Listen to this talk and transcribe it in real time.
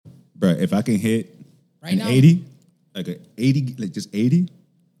Bro, if I can hit Right an now- 80, like a 80, like just 80,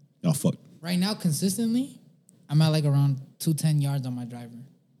 y'all fuck. Right now, consistently, I'm at like around 210 yards on my driver,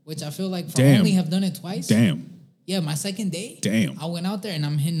 which I feel like for Damn. only have done it twice. Damn. Yeah, my second day. Damn. I went out there and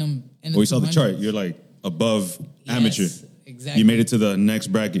I'm hitting them in the Oh, you saw the 200s. chart. You're like above Yes, amateur. exactly. You made it to the next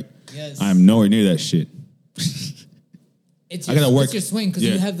bracket. Yes. I'm nowhere near that shit. It's I your, gotta work- it's your swing because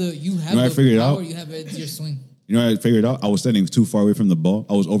yeah. you have the know what I the figured power. out? You have it's your swing. You know what I figured out? I was standing too far away from the ball.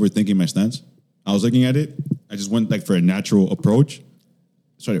 I was overthinking my stance. I was looking at it. I just went like for a natural approach.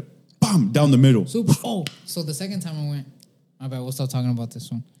 Started, bam, down the middle. Super. Oh, so the second time I went, my bad. We'll stop talking about this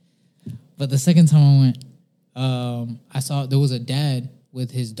one. But the second time I went, I saw there was a dad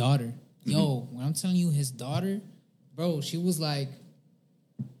with his daughter. Yo, when I'm telling you, his daughter, bro, she was like,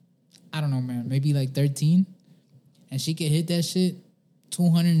 I don't know, man, maybe like 13, and she could hit that shit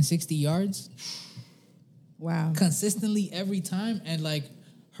 260 yards Wow. consistently every time, and like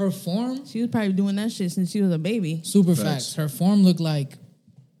her form, She was probably doing that shit since she was a baby. super Facts. fast. Her form looked like,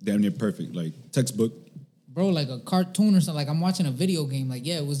 Damn near perfect. Like textbook. bro, like a cartoon or something. Like I'm watching a video game. Like,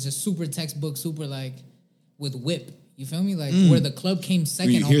 yeah, it was just super textbook, super like with whip. You feel me? Like where the club came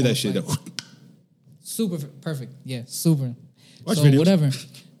second. When you hear that almost, shit, like, super perfect. Yeah, super. Watch so videos. whatever.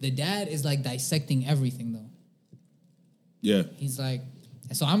 The dad is like dissecting everything though. yeah. He's like,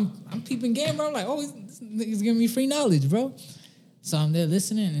 and so I'm peeping game, bro. I'm like, oh, he's giving me free knowledge, bro. So I'm there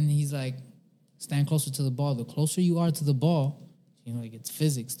listening, and he's like, stand closer to the ball. The closer you are to the ball, you know, like it's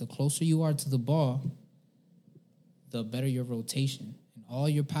physics. The closer you are to the ball, the better your rotation. And all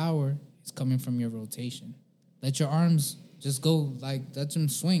your power is coming from your rotation. Let your arms just go, like, let them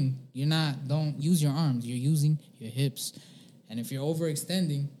swing. Don't use your arms. You're using your hips. And if you're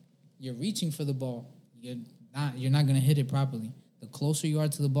overextending, you're reaching for the ball. You're not going to hit it properly. The closer you are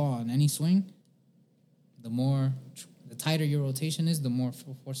to the ball on any swing, the tighter your rotation is, the more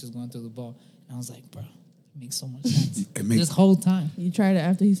force is going through the ball. And I was like, bro, it makes so much sense. This whole time. You tried it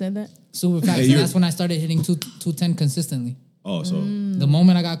after he said that? Super fast. Hey, And that's when I started hitting 210 consistently. Oh, so The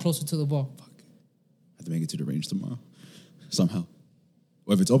moment I got closer to the ball. I have to make it to the range tomorrow. Somehow.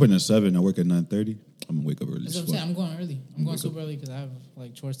 Well, if it's open at 7, I work at 9:30. I'm gonna wake up early. That's as what I'm saying. fuck. I'm going early. I'm going super early because I have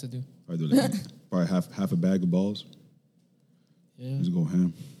like chores to do. Probably do like probably half a bag of balls. Yeah. Just go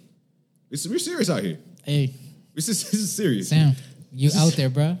ham. We're serious out here. Hey, This is serious. Sam, you out there,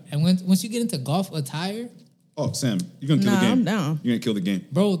 bro. And once you get into golf attire, Oh, Sam, you're gonna kill the Nah, game. I'm down. You're gonna kill the game.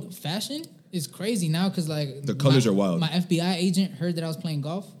 bro, fashion is crazy now because like The colors are wild. My FBI agent heard that I was playing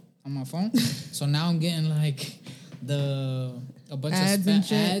golf on my phone, so now I'm getting like a bunch Ads of and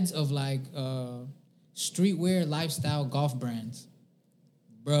shit. ads of like streetwear lifestyle golf brands,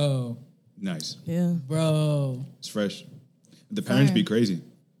 bro. Nice. Yeah. Bro, It's fresh. The patterns Fire. be crazy.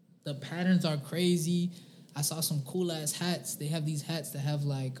 the patterns are crazy. I saw some cool ass hats. They have these hats that have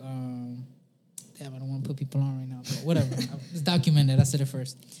like damn, I don't want to put people on right now, but whatever. It's documented. I said it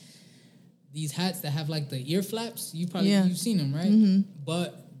first. These hats that have like the ear flaps, you've seen them, right?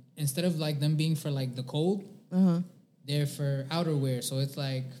 But instead of like them being for like the cold, they're for outerwear. So it's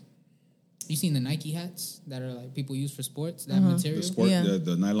like you seen the Nike hats that are like people use for sports, that material. The sport, Yeah.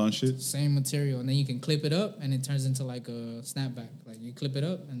 the nylon shit. Same material, and then you can clip it up, and it turns into like a snapback. Like you clip it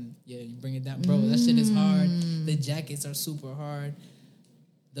up, and you bring it down, bro. That shit is hard. The jackets are super hard.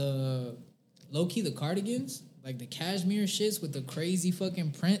 The low key, the cardigans, like the cashmere shits with the crazy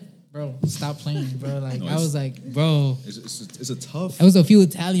fucking print, bro. Stop playing, bro. Like No, I was like, bro. It's a tough. It was a few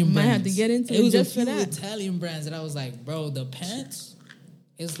Italian Might brands. have to get into it. it Was just a few for that. Italian brands that I was like, bro. The pants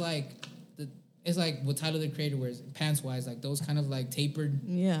is like it's like what Tyler the Creator wears pants wise, like those kind of like tapered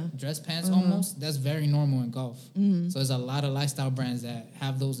Yeah. dress pants almost. That's very normal in golf. So there's a lot of lifestyle brands that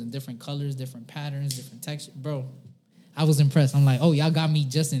have those in different colors, different patterns, different texture. Bro, I was impressed. I'm like, oh, y'all got me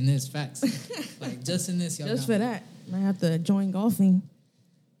just in this. Facts. Like just in this, y'all Just got for me. that. Might have to join golfing.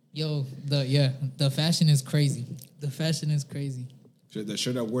 Yo, the fashion is crazy. The fashion is crazy. The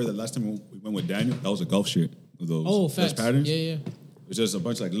shirt I wore the last time we went with Daniel, that was a golf shirt with those, Oh, those facts. patterns. Yeah. It's just a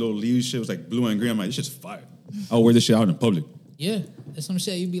bunch of like little leaves shit. It was like blue and green. I'm like, this shit's fire. I'll wear this shit out in public. Yeah, there's some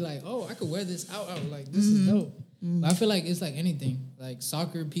shit you'd be like, oh, I could wear this out. Like, this is dope. But I feel like it's like anything. Like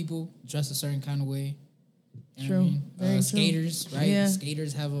soccer people dress a certain kind of way. You know True. what I mean? Very true. Skaters, right? Yeah.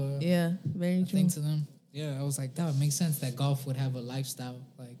 Skaters have a Yeah. Very true. thing to them. Yeah, I was like, that would make sense that golf would have a lifestyle,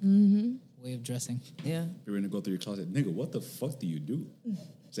 like way of dressing. Yeah. You're gonna go through your closet, nigga. What the fuck do you do?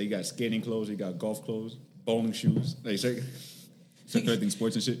 So you got skating clothes, you got golf clothes, bowling shoes, like everything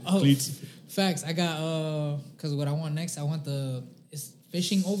sports and shit, cleats. Facts. I got because what I want next, I want it's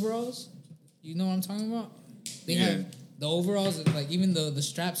fishing overalls. You know what I'm talking about? They Yeah. have The overalls, like even the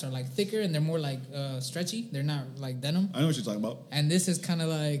straps are like thicker and they're more like stretchy. They're not like denim. I know what you're talking about. And this is kind of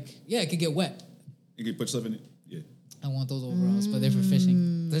like, yeah, it could get wet. You can put stuff in it. Yeah. I want those overalls, but they're for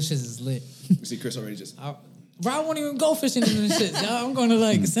fishing. This shit is lit. You see Chris already just... Bro, I won't even go fishing in this shit. Y'all, I'm going to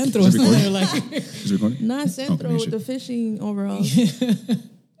like Centro or Is it recording? somewhere. Like, Is it recording? Not Centro Okay, with shit. the fishing overalls.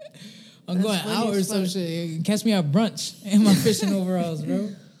 I'm going funny out or as some fuck. shit. Catch me at brunch in my fishing overalls, bro.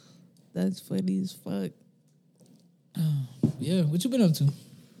 That's funny as fuck. Yeah, what you been up to?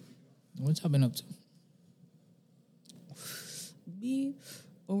 What y'all been up to? Me,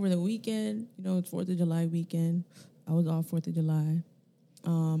 over the weekend, it's 4th of July weekend. I was off 4th of July.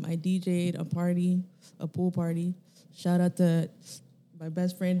 I DJ'd a party, a pool party. Shout out to my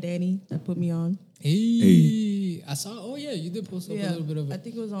best friend Danny that put me on. Hey. I saw, oh yeah, you did post up a little bit of I it.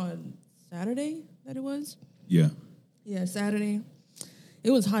 think it was on Saturday that it was. Yeah. Yeah, Saturday. It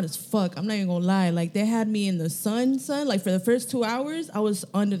was hot as fuck. I'm not even gonna lie. Like they had me in the sun. Like for the first 2 hours, I was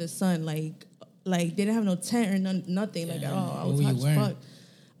under the sun. Like they didn't have no tent or nothing like at all. I What was were hot you as wearing? fuck.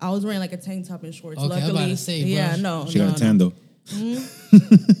 I was wearing like a tank top and shorts. Okay, I was Luckily, about to say, bro. yeah, no, She got no, a tan, though.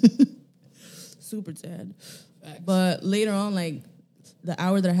 super tan. But later on, like the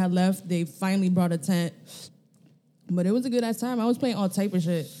hour that I had left, they finally brought a tent. But it was a good ass time. I was playing all type of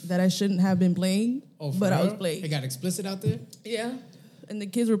shit that I shouldn't have been playing, Oh, for but I was real? playing. It got explicit out there? Yeah, and the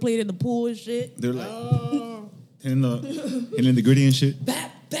kids were playing in the pool and shit. They're like hitting the gritty and shit.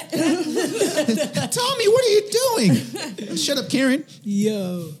 Tommy, what are you doing? Shut up, Karen.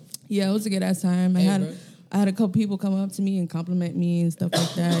 Yo. Yeah, it was a good ass time. Hey, I bro. had a couple people come up to me and compliment me and stuff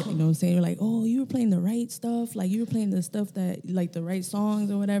like that. Saying like, "Oh, you were playing the right stuff. Like you were playing the stuff that like the right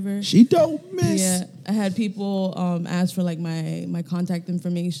songs or whatever." She don't miss. Yeah, I had people ask for like my contact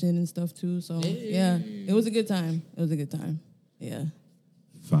information and stuff too. So yeah, it was a good time. It was a good time. Yeah.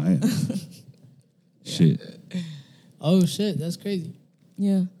 Fire. Shit. Oh shit, that's crazy.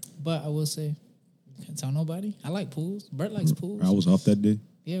 Yeah. But I will say, can't tell nobody. I like pools. Bert likes pools. I was off that day.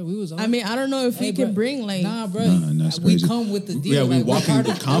 Yeah, we was on. I mean, I don't know if we Hey, can bro. bring like. Nah, bro. Nah, that's we crazy. come with the deal. Yeah, we like, walk in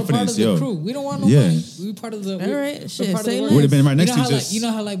with confidence, we're yo. part of the crew. We don't want no Yeah. money. We part of the. All right, we're shit, part of say the less. work. Would have been right next you to know you. how, Just like, you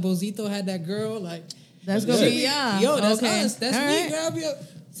know how like Bozito had that girl like. That's gonna be yeah. Yo, that's okay. us. That's All me. right. Grab you.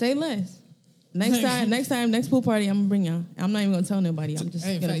 Say less. Next pool party, I'm gonna bring y'all. I'm not even gonna tell nobody. I'm just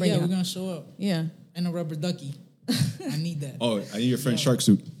Hey, in gonna fact, bring yeah, y'all. we're gonna show up Yeah. in a rubber ducky. I need that. oh, I need your friend shark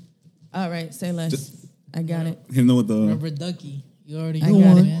suit. All right. Say less. Just- I got it. Him know with the Rubber ducky. You already I know,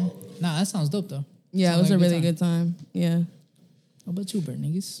 got it. man. Nah, that sounds dope though. Yeah, it Sounds was a like really good time. Yeah. How about you, Bert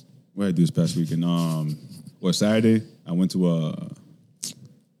niggas? what I do this past weekend. Saturday I went to a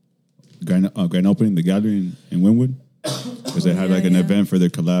grand opening, the gallery in Wynwood, because they had like an yeah. event for their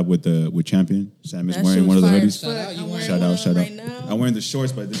collab with Champion. Sam is That wearing shit one of was the fire hoodies. as fuck. Shout out, you I'm wearing wearing Shout out. one right now. I'm wearing the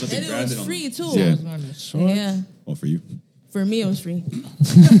shorts, but there's nothing And it branded was on free them. too. Yeah. Yeah. Oh, for you. For me, it was free.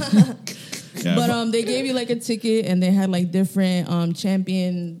 Yeah, But they gave you like a ticket, and they had like different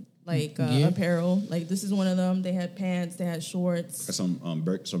Champion like Yeah. apparel. Like this is one of them. They had pants. They had shorts. got some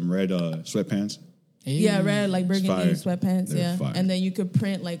red sweatpants. Hey. Yeah, red like burgundy fire. sweatpants. They're yeah, fire. and then you could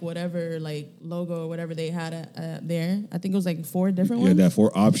print like whatever like logo or whatever they had there. I think it was like 4 different Yeah, ones. they had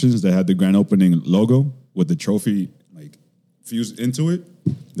 4 options. They had the grand opening logo with the trophy like fused into it.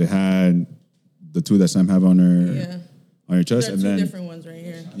 They had the 2 that Sam have on Yeah. her chest, There are and 2 then different ones right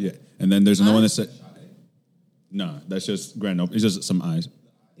here. yeah, and then there's another one that said, "Nah, that's just grand opening. It's just some eyes."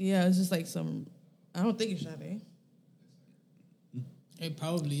 Yeah, it's just like some. I don't think it's Sade. It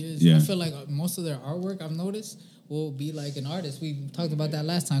probably is. Yeah. I feel like most of their artwork I've noticed will be like an artist. We talked about that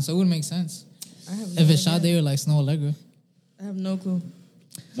last time, so it would make sense. I have no If it's idea. Sade or like Snow Allegra. I have no clue.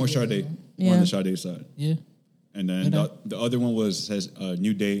 More Sade Yeah. on the Sade side, Yeah. and then the other one says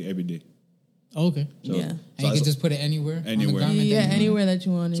 "New Day Every Day." Oh, okay. So, Yeah. And so you I can saw- just put it anywhere. On the Anywhere. garment Yeah, that you anywhere that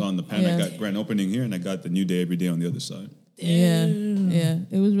you want it. so on the pan, yeah. I got grand opening here, and I got the New Day Every Day on the other side. Yeah, yeah,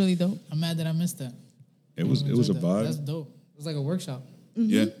 it was really dope. I'm mad that I missed that. It was a That's vibe. dope. It was like a workshop.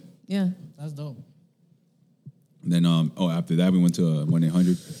 Yeah. Yeah. That's dope. Then after that we went to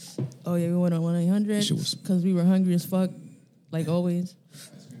 1-800. Oh yeah, we went on 1-800 That shit was- because we were hungry as fuck, like always.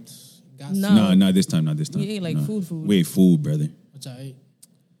 Got No. some. No, not this time. Not this time. We ate, like, No. food. We ate food, brother. Which I ate.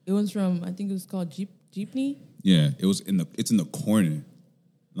 It was from I think it was called Jeepney. Yeah, it's in the corner,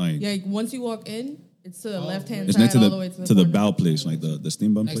 like Yeah, like, once you walk in, it's to the left hand it's side next to all the the way to to the corner. bow place, like the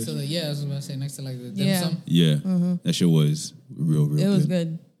steam bun Next place. to the, I was about to say next to like the dim Yeah. sum. Yeah, that shit was real It was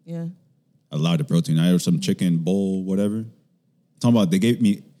good. Yeah. A lot of protein. I had some chicken bowl, whatever. Talking about they gave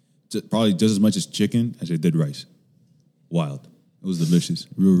me probably just as much as chicken as they did rice. Wild. It was delicious.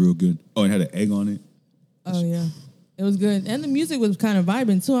 Real good. Oh, it had an egg on it. Oh yeah. It was good, and the music was kind of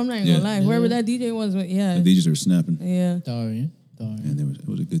vibing too. I'm not even Yeah. gonna lie. Whoever that DJ was, yeah, The DJs were snapping, yeah. Dorian. and it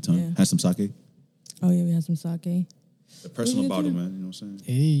was a good time. Yeah. Had some sake. Oh yeah, we had some sake. The personal good bottle, too. man. You know what I'm saying?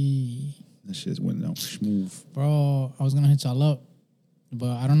 Hey, That shit went down smooth. bro, I was gonna hit y'all up,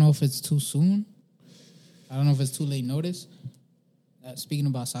 but I don't know if it's too soon. I don't know if it's too late notice. Speaking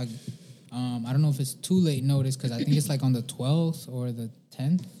about sake, I don't know if it's too late notice because I think it's like on the 12th or the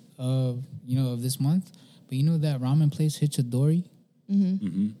 10th of of this month. But you know that ramen place Hichidori?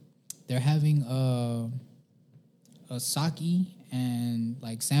 They're having a sake and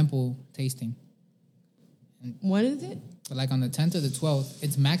like sample tasting. What is it? But like on the 10th or the 12th,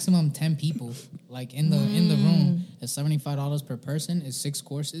 it's maximum 10 people. Like in the room, it's $75 per person. It's 6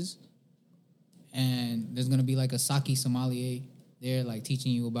 courses, and there's gonna be like a sake sommelier there, like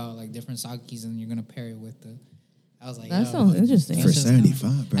teaching you about like different sakes, and you're gonna pair it with the. I was like, That yo, sounds interesting. that's For just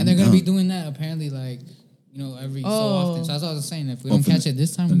 75, bro. and they're gonna I'm be down. doing that apparently, like every so Oh. often. So that's what I was saying. If we Well, don't for catch the- it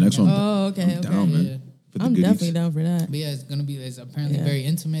this time, the we next can one. catch it. Oh, okay, I'm okay. down, man. Yeah. For the I'm goodies. definitely down for that. But yeah, it's apparently Yeah. very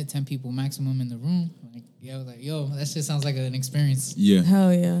intimate. 10 people maximum in the room. Like I was like, yo, that shit sounds like an experience. Yeah.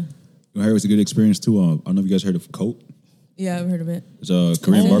 Hell yeah. I heard it was a good experience too. I don't know if you guys heard of Coat. Yeah, I've heard of it. It's a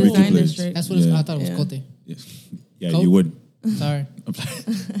Korean in barbecue Design place. District. That's what it's, Yeah. I thought it was Yeah. Cote. Yeah, yeah, Coat? you would. Sorry.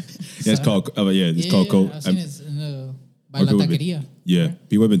 Yeah, it's called. It's called Coat. I've seen it in the by Okay, La with it. Taqueria. Yeah, Right?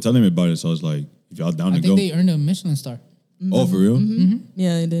 people have been telling me about it, so I was like, if y'all down I to think go. they earned a Michelin star. Oh, for real?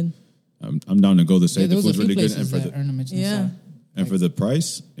 Yeah, they did. I'm down to go. The Yeah, say there the was a food's few really good, places and for that the earned a Michelin Yeah. star. and for the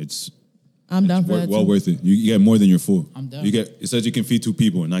price, it's I'm down for that. well too. worth it. You get more than your full. I'm down. You get. It says you can feed 2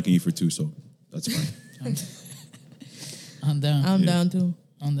 people, and I can eat for 2, so that's fine. I'm down. I'm down too.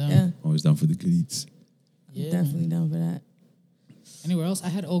 I'm down. Yeah, Always down for the good eats. Yeah. definitely down for that. Anywhere else? I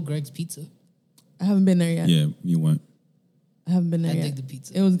had Old Greg's Pizza. I haven't been there yet. Yeah, you went. I haven't been there I yet. dig the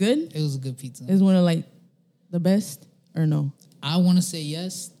pizza. It was good. It was a good pizza. It was one of like the best or no? I want to say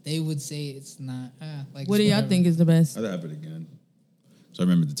yes. They would say it's not. Like What do it's y'all whatever. think is the best? I'd have it again. So I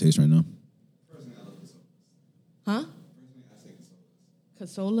remember the taste right now. Huh?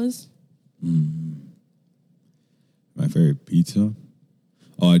 Casolas? My favorite pizza.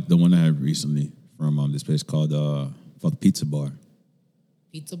 Oh, the one I had recently from this place called Pizza Bar.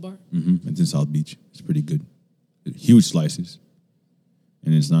 Pizza bar? It's in South Beach. It's pretty good. Huge slices,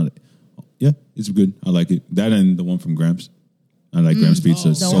 and it's not. Yeah, it's good. I like it. That and the one from Gramps. I like Gramps pizza.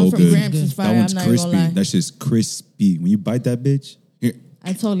 It's The so one from good. Gramps is fire. That one's I'm not even gonna crispy. lie. That shit's crispy. When you bite that bitch, here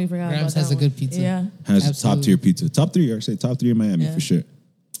I totally forgot Gramps about has that a good one. pizza. Yeah. has Absolutely. top tier pizza. Top 3, I say top 3 in Miami Yeah. for sure.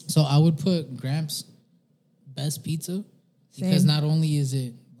 So I would put Gramps best pizza because Same. not only is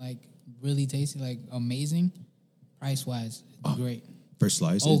it like really tasty, like amazing, price wise, it's great. Per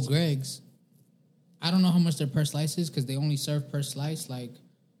slice, Oh, it's- Greg's. I don't know how much their per slice is because they only serve per slice like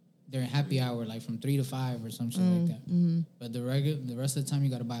during happy hour, like from 3 to 5 or some shit like that. But the rest of the time you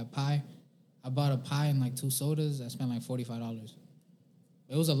got to buy a pie. I bought a pie and like 2 sodas. I spent like $45.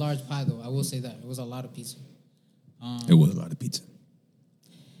 It was a large pie though. I will say that it was a lot of pizza. it was a lot of pizza.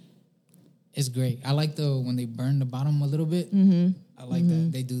 It's great. I like when they burn the bottom a little bit. I like that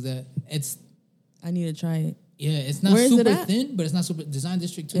they do that. It's I need to try it. it's not Where is it super at? thin, but it's not super. Design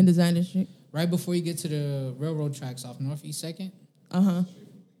District too. In Design District. Right before you get to the railroad tracks off Northeast Second, Uh-huh.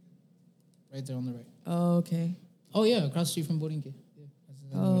 right there on the right. Oh, okay. Oh yeah, across the street from Borinque. Yeah, that's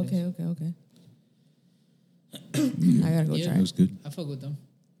exactly Oh, what it is. okay. I gotta go Yeah. try It it. was good. I fuck with them.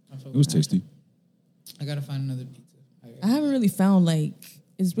 It was tasty. I gotta find another pizza. I haven't really found like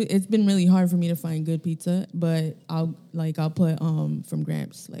it's been really hard for me to find good pizza, but I'll put from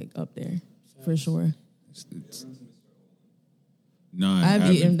Gramps like up there for sure. It's- no, I I've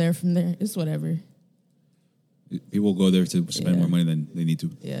haven't. eaten there from there. It's whatever. People go there to spend Yeah. more money than they need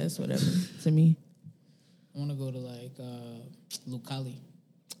to. Yeah, it's whatever to me. I want to go to like Lucali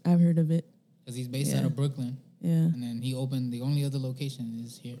I've heard of it. because he's based Yeah. out of Brooklyn, Yeah. and then he opened the only other location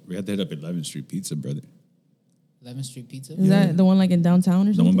is here, We had to hit up 11th Street Pizza, brother. 11th Street Pizza. Is that the one like in downtown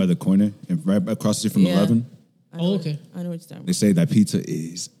or The something? one by the corner, and right across the street from Yeah. 11. I know Oh, what- okay. I know what you're talking They about. say that pizza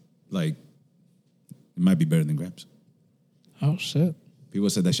is like it might be better than Gramps. Oh shit! People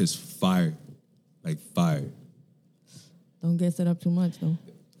said that shit's fire, like fire. Don't gas it up too much though.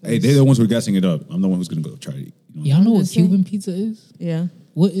 Hey, they're the ones who are gassing it up. I'm the one who's gonna go try it. You know? Y'all know what just saying. Cuban pizza is? Yeah.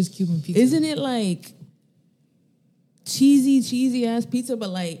 What is Cuban pizza? Isn't it like cheesy ass pizza, but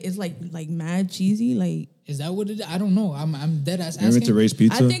like it's like mad cheesy? Like Is that what it is? I don't know. I'm dead ass You're asking. into raised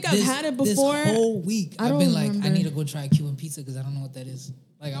pizza. I think I've had it before. This whole week, I I've don't been like, I remember. need to go try Cuban pizza because I don't know what that is.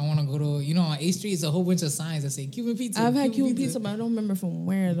 Like, I want to go to, on A Street, it's a whole bunch of signs that say Cuban pizza. I've had Cuban pizza, but I don't remember from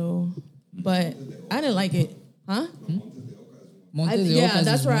where though. But I didn't like it. Huh? Monte de Yeah, Ocas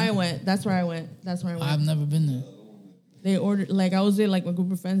that's is where one. I went. That's where I went. I've never been there. They ordered like I was there like with a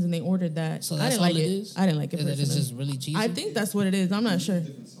group of friends and they ordered that. So I that's didn't all like it it. is? I didn't like it. That it's Personally. just really cheesy? I think that's what it is. I'm not sure.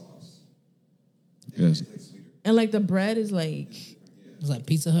 Different sauce. Yes. Like sweeter. And like the bread is like It's like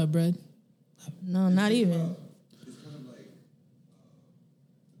Pizza Hut bread. no, not even. It's kind of like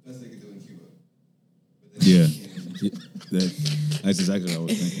the best they could do in Cuba. But then Yeah. you can't- Yeah, that's exactly what I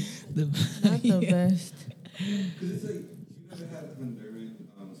was thinking. Not the best. 'Cause it's like, you never had Honduran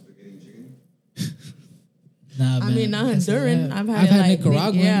spaghetti and chicken? Nah, I man. mean, not Yes, I Honduran. have. I've had like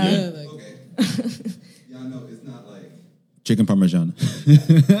Nicaraguan. yeah. Like, Okay. Yeah, I know, it's not like, Chicken parmesan. but we do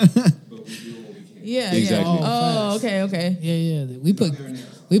what we can. Yeah, Exactly. yeah. Oh, facts. okay. yeah.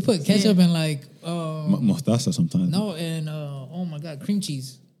 We put ketchup and like Mostaza sometimes. no and oh my god, cream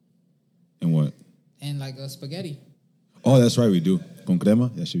cheese And what? and like spaghetti. Oh, that's right. We do. Con crema.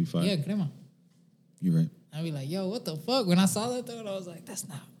 That should be fine. Yeah, crema. You're right. I'd be like, yo, what the fuck? When I saw that though, I was like, that's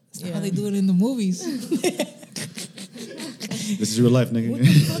not Yeah. how they do it in the movies. This is real life, nigga. What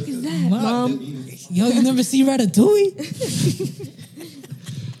the fuck is that, Mom? Yo, you never see Ratatouille?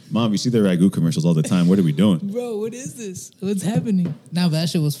 Mom, you see the Ragu commercials all the time. What are we doing? Bro, what is this? What's happening? Nah, but that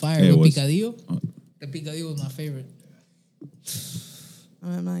shit was fire. Yeah, it With was. picadillo. Oh. The picadillo was my favorite.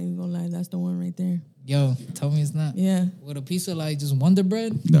 I'm not even gonna lie. That's the one right there. Yo, tell me it's not. Yeah. With a piece of like just Wonder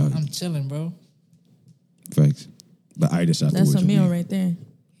Bread, No. I'm chilling, bro. Facts. The itis afterwards. That's a will meal be- right there.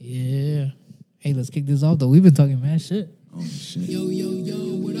 Yeah. Hey, let's kick this off though. We've been talking mad shit. Oh, shit. Yo,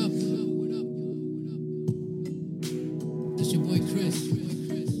 what up? It's your boy Chris.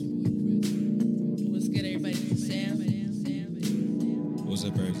 What's good, everybody? Sam. What's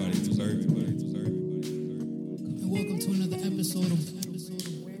up, everybody? And welcome to another episode of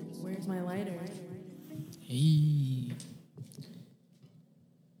Where's my lighter? Hey.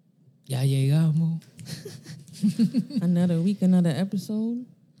 Ya llegamos. Another week, another episode.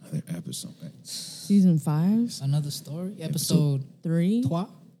 Another episode. Man. Season 5, Another story. Episode 3. 3.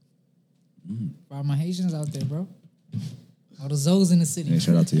 For all my Haitians out there, bro. All the Zoes in the city. Hey,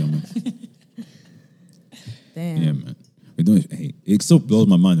 shout out to y'all, man. Damn. Yeah, man. We're doing. Hey, it still blows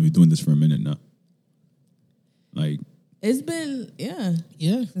my mind that we're doing this for a minute now. Like, It's been Yeah.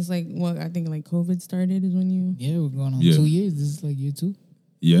 It's like what I think like COVID started is when you. Yeah, we're going on Yeah. 2 years. This is like year 2.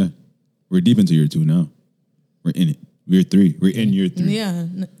 yeah, we're deep into year 2 now. We're in it. Year 3. We're in year 3. Yeah.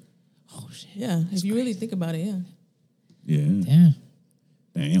 Oh shit. Yeah. If you really think about it, yeah. Yeah.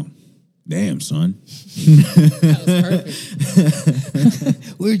 Damn. Damn, son. That was perfect.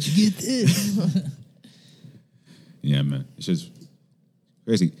 Where'd you get this? Yeah, man. It's just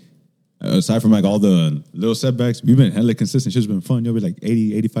crazy. Aside from like all the little setbacks, we've been hella consistent. It's just been fun. We're like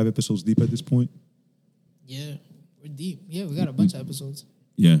 80, 85 episodes deep at this point. Yeah, we're deep. Yeah, we got a bunch of episodes.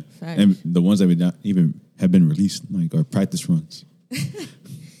 Yeah. Facts. And the ones that we not even have been released, like our practice runs.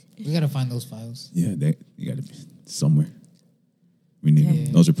 We gotta find those files. Yeah, you got to be somewhere. We need Yeah.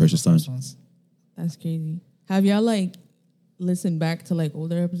 them. Those are precious First times. ones. That's crazy. Have y'all like listened back to like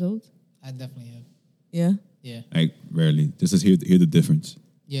older episodes? I definitely have. Yeah. Yeah, Like rarely. Just to hear the difference.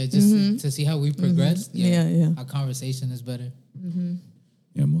 yeah. Just to see how we progressed. Yeah. Our conversation is better.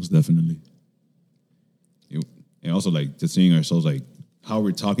 Yeah, most definitely. And also like just seeing ourselves like how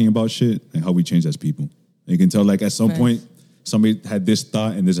we're talking about shit and how we change as people. And you can tell like at some Facts. point somebody had this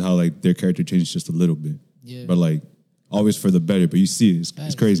thought and this is how like their character changed just a little bit. Yeah. But like always for the better. But you see it,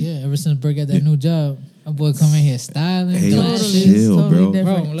 it's crazy. Yeah, ever since Bert got that new job, my boy come in here styling, Hey, glasses. chill, bro. totally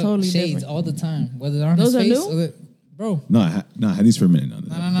Bro, different. look, totally shades different. all the time. Whether they're on Those his are face new? or bro. No, I had these for a minute now.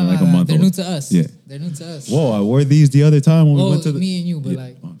 No. Like a month They're old. new to us. Yeah. They're new to us. Whoa, I wore these the other time when we Oh, went to the. me and you, but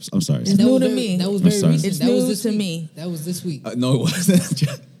like I'm sorry. It's that new was to very- me. That was I'm very sorry. recent. It's that new was this to week. me. That was this week. No, it wasn't.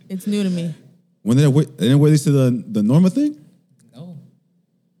 It's new to me. When did I didn't wear these to the Norma thing? No,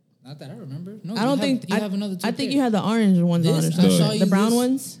 not that I remember. No, I don't think you have another. Two I think pairs. you had the orange ones on or This, I something. saw you The brown this-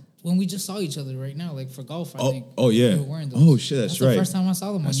 ones. when we just saw each other right now, like for golf. I think. Yeah. we were wearing those. Oh, shit, that's the right. first time I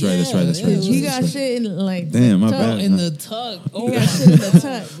saw them. That's on. right, that's right, that's Yeah, right. it was- He got shit in like Damn, my tuck. bad. in the tuck. Oh He my got shit in the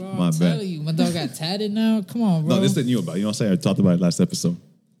tuck. bro, My I'm bad. telling you, my dog got tatted now. Come on, bro. No, this is the new about. You know what I'm saying? I talked about it last episode.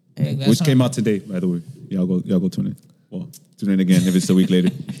 Like, that's Which what came I'm- out today, by the way. Y'all go tune in. Well, tune in again if it's a week later.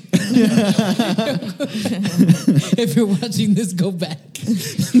 If you're watching this, go back.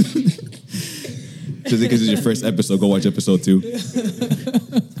 Just in case it's your first episode, go watch episode 2.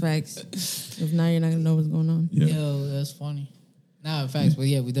 Facts. If not, you're not gonna know what's going on. Yeah. Yo, that's funny. Nah, facts, but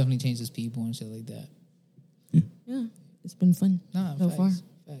yeah, we definitely changed as people and shit like that. Yeah, it's been fun Nah, so facts, far.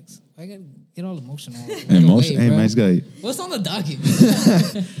 facts. I gotta get all emotional. And most, hey, bro. man, it's got. What's on the docket?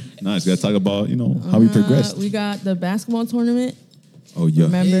 Nah, it's got to talk about how we progressed. We got the basketball tournament. Oh yeah.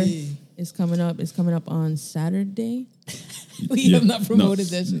 Remember, Hey. it's coming up. It's coming up on Saturday. We Yeah. have not No. promoted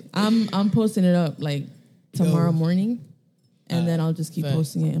that shit. I'm posting it up like tomorrow morning. and then I'll just keep Facts.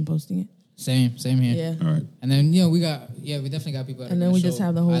 posting it and posting it. Same here. Yeah. All right. And then we definitely got people. That And are then gonna we just show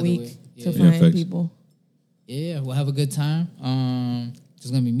have the whole either week way. to Yeah. find facts. people. Yeah, we'll have a good time. There's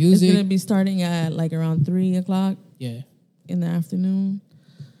gonna be It's music. gonna be starting at like around 3:00 Yeah, in the afternoon.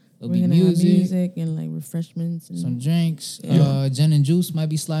 there'll We're be gonna have music, music and like refreshments and some drinks. Yeah. Gin and juice might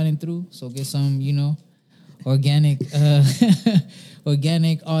be sliding through, so get some, organic,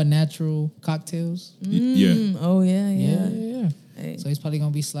 organic, all natural cocktails. Yeah. Oh yeah. Yeah. Hey. So he's probably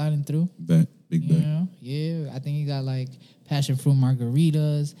gonna be sliding through. Bet. Big bet. Yeah. I think he got like passion fruit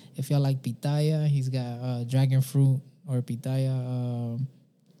margaritas. If y'all like pitaya, he's got dragon fruit or pitaya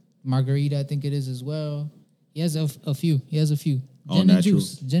margarita. I think it is as well. He has a few. All Gin and natural.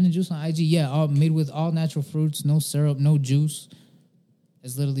 juice. Gin and juice on IG. Yeah, all made with all natural fruits. No syrup. No juice.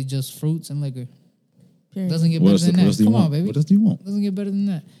 It's literally just fruits and liquor. Period. Doesn't get What better else, than what else that. do you Come want? on, baby. What else do you want? Doesn't get better than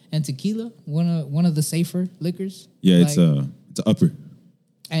that. And tequila, one of the safer liquors. Yeah, Like, it's an upper.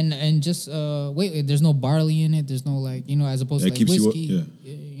 and just wait, there's no barley in it. There's no as opposed That to like keeps you up, whiskey.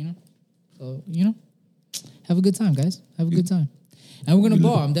 yeah. So have a good time, guys. Have a good time. And we're gonna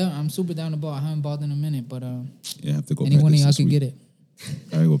ball. I'm down. I'm super down to ball. I haven't balled in a minute, but Yeah, I have to go. any one of practice y'all this could week. get it.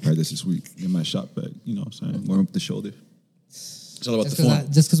 I gotta go practice this week. Get my shot back. You know what I'm saying? Warm up the shoulder. It's all about the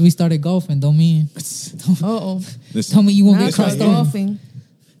form. Just because we started golfing, don't mean Uh-oh. Listen, tell me you won't Now get it's crossed like over. golfing.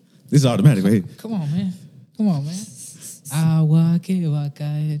 this is automatic, right? Come on, man. Agua que va a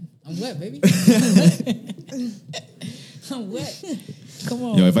caer. I'm wet, baby. I'm wet. Come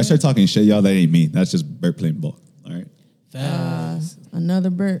on. Yo, if I man. start talking shit, y'all, that ain't me. That's just Bert playing ball. All right. Facts. Another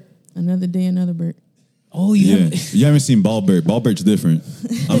Bert. Another day, another Bert. Oh, Yeah. You haven't seen Ball Bert. Ball Bert's different.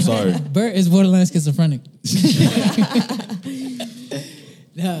 I'm sorry. Bert is borderline schizophrenic.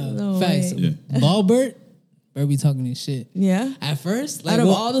 No facts. way. Yeah. Ball Bert be talking his shit. Yeah. At first, like Out of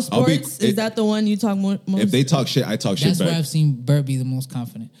well, all the I'll be- sports, is that the one you talk most? If they talk shit, I talk shit that's where back. I've seen Bert be the most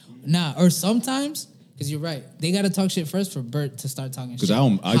confident. Or sometimes, because you're right, they got to talk shit first for Bert to start talking shit. 'Cause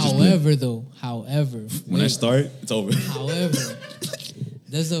I just- However, When I start, it's over. However,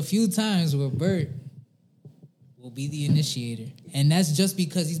 there's a few times where Bert will be the initiator. And that's just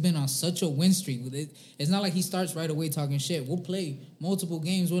because he's been on such a win streak. It's not like he starts right away talking shit. We'll play multiple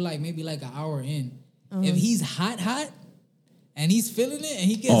games. We're maybe an hour in. If he's hot, and he's feeling it, and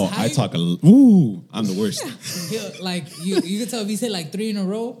he gets Oh, hyped, I talk ooh, I'm the worst. you can tell if he's hit 3 in a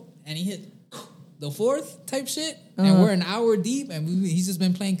row, and he hit the 4th type shit, and we're an hour deep, and he's just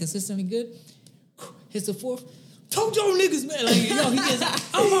been playing consistently good. Hits the 4th. Told y'all niggas, man. He gets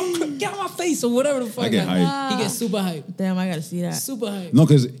get out my face or whatever the fuck. I get hyped. He gets super hyped. Damn, I gotta see that. Super hyped. No,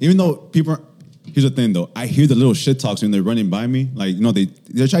 because even though people are, here's the thing though, I hear the little shit talks when they're running by me. Like, they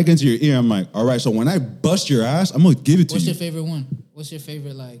try to get into your ear. I'm like, all right, so when I bust your ass, I'm gonna give it to What's you. your favorite one? What's your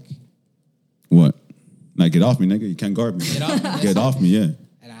favorite What? Like, get off me, nigga. You can't guard me. Get off me. Get off me, yeah.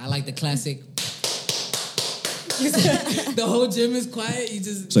 And I like the classic. The whole gym is quiet. You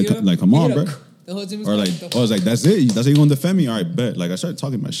just It's like, come on, bro. The whole gym is Or quiet. like, I was like, that's it? That's how you gonna defend me? All right, bet. Like, I started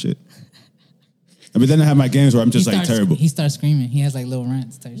talking my shit. I mean, then I have my games where I'm just terrible. He starts screaming. He has little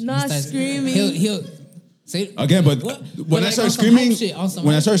rants. Type shit. Not He starts, screaming. He'll say Again, but what? when I on start some hype screaming, shit, on some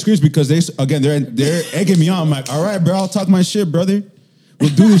when I hype start screaming, because they're egging me on. I'm like, all right, bro, I'll talk my shit, brother. We'll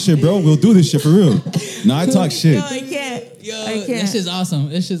do this shit, bro. We'll do this shit for real. No, I talk shit. No, I can't. Yo, I can't. This shit's awesome.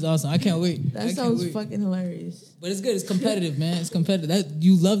 This shit's awesome. I can't wait. That sounds fucking hilarious. But it's good. It's competitive, man. It's competitive.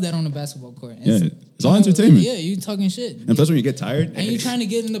 You love that on the basketball court. Yeah, it's all entertainment. Yeah, you talking shit. And plus, when you get tired, And you're trying to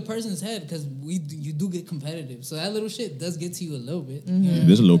get in the person's head because you do get competitive. So that little shit does get to you a little bit. You know?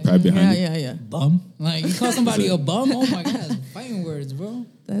 there's a little pride behind Yeah, it. yeah, yeah. Bum. Like, you call somebody a bum? Oh my God. That's fighting words, bro.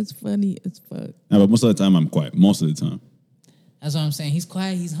 That's funny as fuck. Yeah, but most of the time, I'm quiet. Most of the time. That's what I'm saying. He's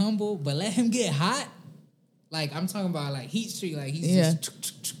quiet. He's humble. But let him get hot. Like, I'm talking about heat streak. Like, he's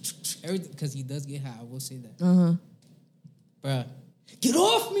just everything. Because he does get hot. I will say that. Uh-huh. Bruh. Get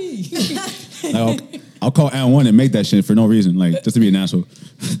off me. Like, I'll call and one and make that shit for no reason, like just to be an asshole.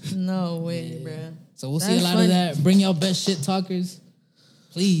 No way, bruh. So we'll see a That's lot funny. of that. Bring your best shit talkers.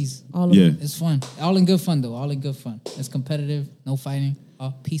 Please. All of Yeah. them. It's fun. All in good fun, though. All in good fun. It's competitive. No fighting.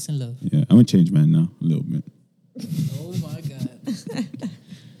 All peace and love. Yeah, I'm a change man now, a little bit. Oh, my God.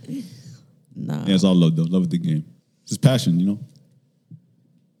 Nah. Yeah, it's all love though. Love of the game. It's just passion, you know.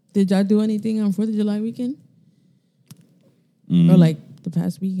 Did y'all do anything on 4th of July weekend? Mm. Or like the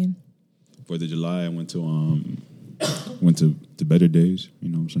past weekend? 4th of July, I went to Better Days. You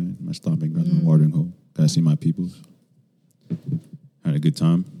know what I'm saying? My stopping, got my watering hole. Got to see my peoples. Had a good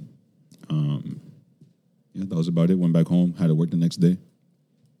time. Yeah, that was about it. Went back home. Had to work the next day.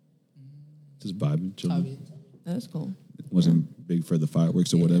 Just vibing, chilling. Hobby. That's cool. Wasn't big for the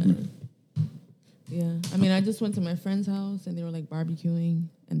fireworks or whatever. Yeah, I mean, I just went to my friend's house and they were like barbecuing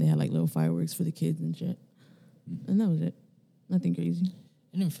and they had like little fireworks for the kids and shit, and that was it. Nothing crazy.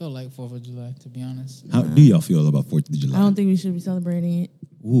 It didn't feel like 4th of July, to be honest. How do y'all feel about 4th of July? I don't think we should be celebrating it.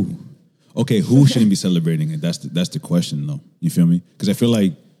 Ooh. Okay, who shouldn't be celebrating it? That's the question, though. You feel me? Because I feel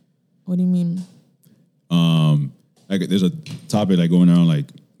like What do you mean? like there's a topic like going around like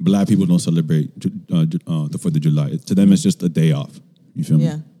black people don't celebrate the 4th of July. To them, it's just a day off. You feel me?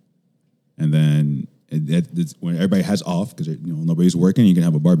 Yeah. And then it's when everybody has off because nobody's working, you can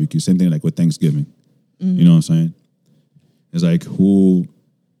have a barbecue. Same thing like with Thanksgiving. You know what I'm saying? It's like who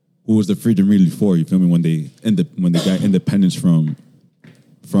was the freedom really for? You feel me? When they got independence from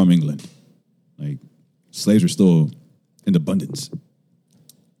England, like slaves were still in abundance.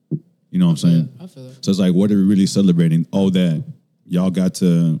 You know what I'm saying? I feel it. So it's like, what are we really celebrating? Oh, that y'all got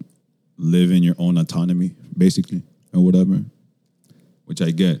to live in your own autonomy, basically, or whatever, which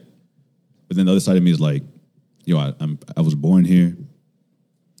I get. But then the other side of me is like, I was born here.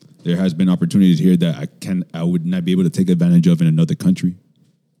 There has been opportunities here that I would not be able to take advantage of in another country. You know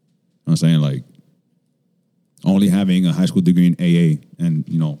what I'm saying? Like, only having a high school degree in AA and,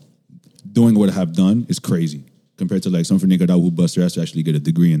 doing what I have done is crazy compared to like some from Nicaragua who bust their ass to actually get a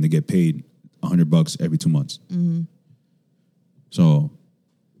degree and they get paid $100 every 2 months. Mm-hmm. So,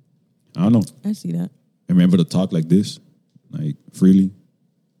 I don't know. I see that. I'm able to talk like this, like freely,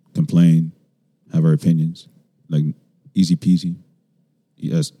 complain, have our opinions, like easy peasy.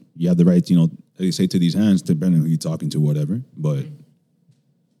 Yes, you have the right, they say to these hands, depending on who you're talking to, whatever. But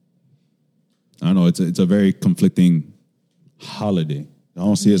I don't know. It's a very conflicting holiday. I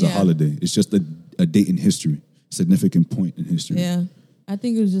don't see it as a holiday. It's just a date in history, significant point in history. Yeah, I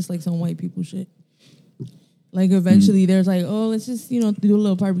think it was just like some white people shit. Like eventually, there's like, oh, let's just do a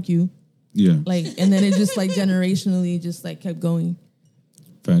little barbecue. Yeah, Like, and then it just like generationally just like kept going.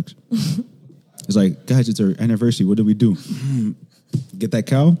 facts. It's like, guys, it's our anniversary. What do we do? Get that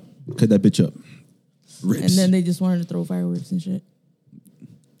cow, cut that bitch up. Rips. And then they just wanted to throw fireworks and shit.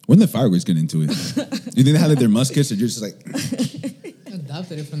 When the fireworks get into it, you think they have like their muskets or you're just like,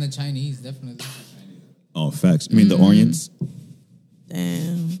 Adopted it from the Chinese, definitely. oh, facts. I mean the Orients.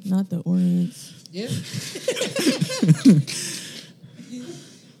 Damn, not the Orients. Yeah.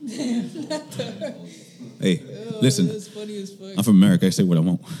 Hey, listen, That's funny as fuck. I'm from America. I say what I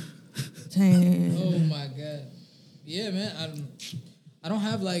want. Damn. Oh my god. Yeah, man. I don't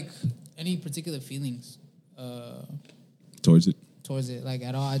have like any particular feelings Towards it. towards it, like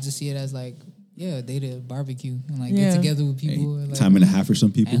at all. I just see it as like, yeah, a day to barbecue and like Yeah. get together with Hey, people. and, like, time and a half for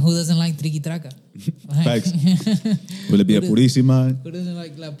some people. and who doesn't like triqui traca? Like, Facts. Will it be a Who Purísima, who doesn't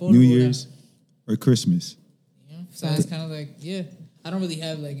like la pólvora? New Year's, or Christmas? You know? So it's kind of like, yeah, I don't really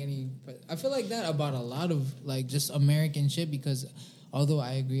have like any. But I feel like that about a lot of like just American shit because although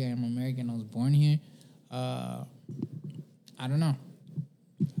I agree I am American, I was born here. I don't know.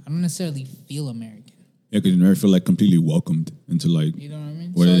 I don't necessarily feel American. Yeah, because you never feel like completely welcomed into like You know what I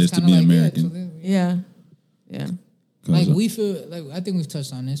mean? what it it's is to kinda be like, American. Yeah, so then- Yeah. Yeah. 'Cause, like we feel like I think we've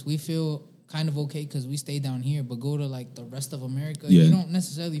touched on this. We feel kind of okay because we stay down here, but go to like the rest of America, Yeah. you don't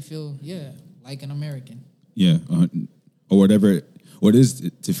necessarily feel like an American. yeah, or whatever. What is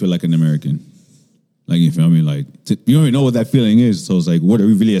it to feel like an American? Like you feel me? Like you don't even know what that feeling is. So it's like, what are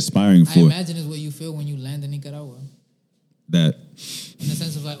we really aspiring I for? imagine is what you feel when you land in Nicaragua, That, in the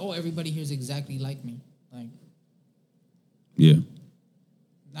sense of like, oh, everybody here is exactly like me, like yeah,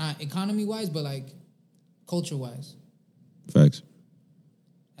 not economy wise, but like culture wise. facts.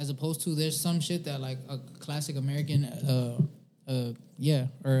 As opposed to there's some shit that like a classic American, or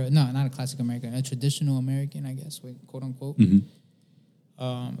no, not a classic American, a traditional American, I guess, quote unquote.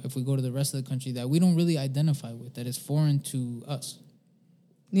 If we go to the rest of the country that we don't really identify with, that is foreign to us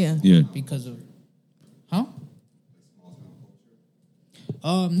Yeah. Yeah, because of, huh?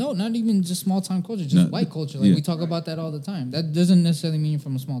 No, not even just small town culture, just No, white culture. Like yeah. we talk about that all the time. That doesn't necessarily mean you're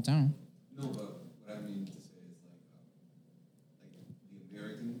from a small town. No, but what I mean to say is like the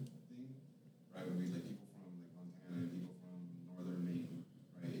American thing, right? When we like people from like Montana and people from northern Maine,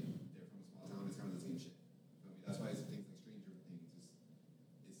 right? They're from a small town. It's kind of the same shit. I mean, that's why it's things like Stranger Things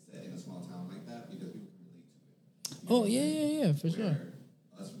is set in a small town like that because people can relate to it. Oh yeah, for sure.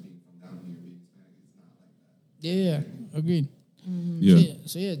 Where us being from down here, being Hispanic, it's not like that. Yeah, agreed. yeah,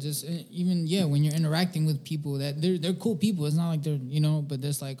 So just even when you're interacting with people that they're cool people. It's not like they're but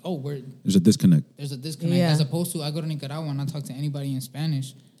there's like There's a disconnect, there's a disconnect Yeah. as opposed to I go to Nicaragua and I talk to anybody in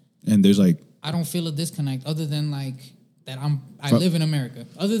Spanish. and there's like, I don't feel a disconnect other than like that I Fu- live in America.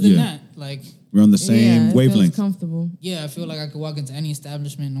 Other than Yeah. that, like we're on the Yeah, same it feels wavelength. comfortable. I feel like I could walk into any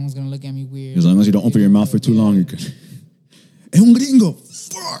establishment, no one's gonna look at me weird. As long as you don't open your mouth for too long, you're good. un gringo.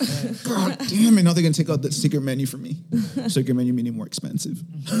 Fuck. God damn it. Now they're going to take out the secret menu for me. Secret menu meaning more expensive.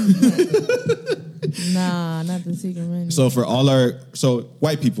 Nah, not the secret menu. So for all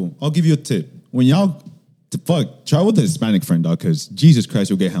white people, I'll give you a tip. When y'all, try with a Hispanic friend, dog, because Jesus Christ,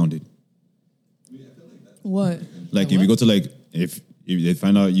 you'll get hounded. What? Like if you go to like, if they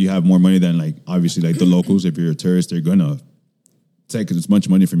find out you have more money than like, obviously like the locals, if you're a tourist, they're going to take as much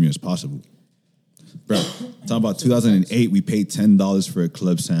money from you as possible. Bro, talking about 2008, we paid $10 for a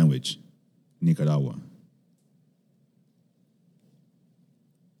club sandwich, Nicaragua.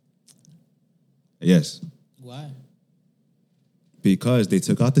 Yes, Why? because they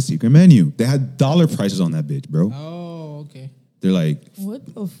took out the secret menu. They had dollar prices on that bitch, bro. Oh, okay. They're like, What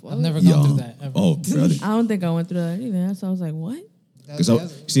the fuck? I've never gone through that ever. oh, brother. I don't think I went through that either. So I was like, what? Because I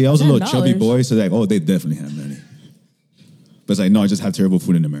was a little chubby $10. boy, so like, oh, they definitely have money. But it's like, no, I just have terrible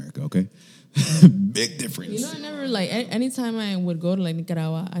food in America, okay? Big difference. You know, I never like anytime I would go to like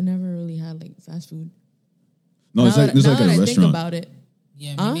Nicaragua, I never really had like fast food. No, it's like now a that I think restaurant. about it.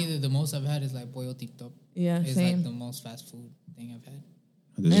 Yeah, me Huh? neither. The most I've had is like pollo tiktok. Yeah, It's same. like the most fast food thing I've had.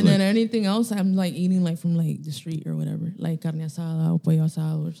 This is And like- then anything else, I'm like eating like from like the street or whatever, like carne asada or pollo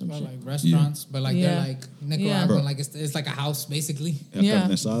asado or some Or shit. like restaurants, but like Yeah. they're like Yeah. Nicaraguan, Bro. like it's like a house basically. Yeah.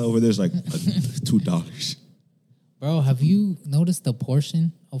 carne asada over there's like $2. Bro, have you noticed the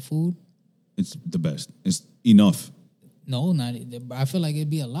portion of food? It's the best. It's enough. No, not. I feel like it'd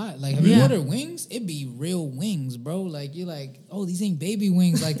be a lot. Like, have you Yeah. ordered wings? It'd be real wings, bro. Like you're like, oh, these ain't baby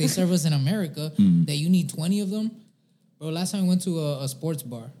wings like they serve us in America. That you need 20 of them, bro. Last time I went to a sports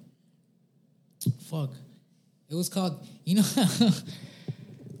bar. Fuck, it was called. You know,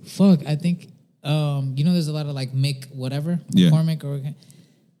 fuck. I think you know, there's a lot of like Mick whatever, Yeah. McCormick or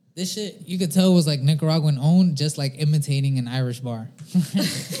this shit. You could tell it was like Nicaraguan owned, just like imitating an Irish bar.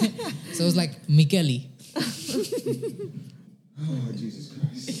 So it was like Michele. Oh, Jesus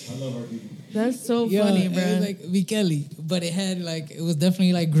Christ. I love our people. That's so Yeah, funny, it bro. was like Michele, but it had like it was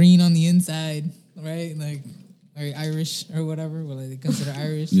definitely like green on the inside, right? Like or Irish or whatever, what they consider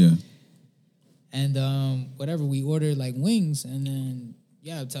Irish. Yeah. And whatever, we ordered like wings, and then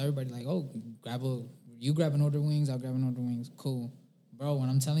yeah, I tell everybody like, oh, you grab an order of wings, I'll grab an order of wings. Cool, bro. When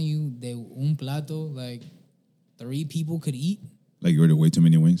I'm telling you, de un plato, like 3 people could eat. Like you ordered way too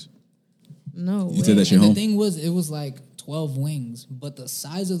many wings. No, You said that way. shit And home? the thing was, it was like 12 wings, but the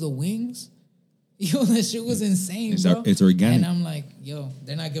size of the wings, yo, that shit was insane, bro. It's organic. And I'm like, yo,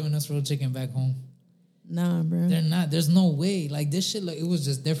 they're not giving us real chicken back home. Nah, bro. They're not. There's no way. Like this shit, like it was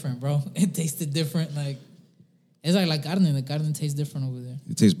just different, bro. It tasted different. Like it's like carne. The carne tastes different over there.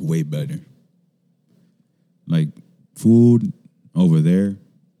 It tastes way better. Like food over there,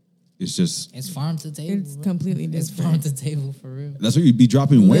 it's just It's farm to table. It's bro. completely It's different. farm to table for real. that's what you'd be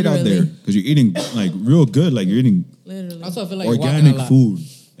dropping weight out there Literally. because you're eating like real good. Like you're eating Literally. Also, I feel like you're organic walking a lot. food.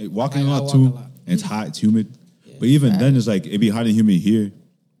 Like, walking I a lot walk too. a lot. And it's hot, it's humid. But even then, it's like it'd be hot and humid here.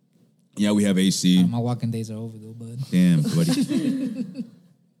 Yeah, we have AC. My walking days are over though, bud. Damn, buddy.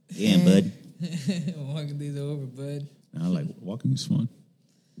 Damn, bud. My walking days are over, bud. I like walking is fun.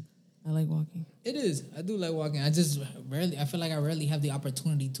 I like walking. It is. I do like walking. I just rarely. I feel like I rarely have the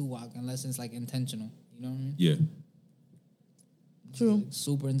opportunity to walk unless it's like intentional. You know what I mean? Yeah. True. Like,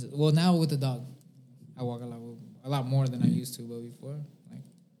 super. Well, now with the dog, I walk a lot more than I used to. But before, like,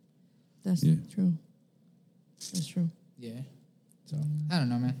 That's Yeah. true. That's true. yeah. So I don't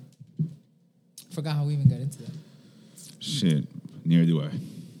know, man. Forgot how we even got into that. Shit. Neither do I.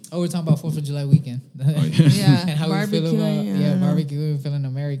 Oh, we're talking about 4th of July weekend. Oh, yeah. Yeah. And how we feel about barbecuing, barbecue, feeling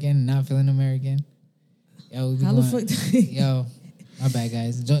American, not feeling American. Yo, we be How the going- fuck? Yo, my bad,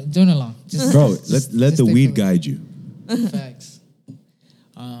 guys. Join along. Just, Bro, just- let just the stay weed for it. guide you. Facts.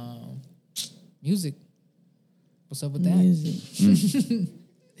 Music. What's up with that? Music.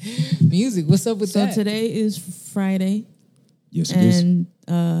 Music. What's up with So that? today is Friday, Yes, it is.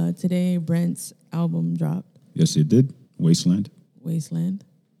 and today Brent's album dropped, Yes, it did. Wasteland. Wasteland.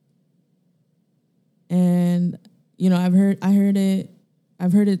 And you know, I've heard it.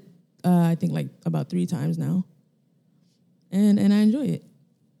 I think like about 3 times now, and I enjoy it.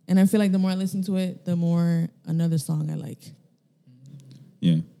 And I feel like the more I listen to it, the more another song I like.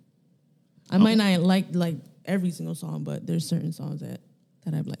 Yeah. I might not like every single song, but there's certain songs that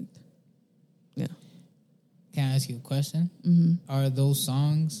I've liked. Yeah. Can I ask you a question? Mm-hmm. Are those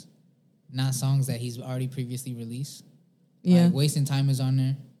songs not songs that he's already previously released? Yeah. Like Wasting Time is on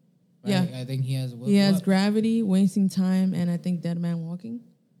there. Right? Yeah. I think he has. He has Gravity, Wasting Time, and I think Dead Man Walking.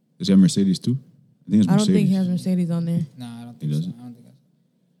 Does he have Mercedes too? I think it's I don't Mercedes. think he has Mercedes on there. No, I don't He think so. doesn't? I don't think so.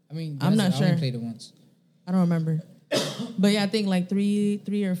 I mean, I'm not I only sure. played it once. I don't remember. But yeah, I think like three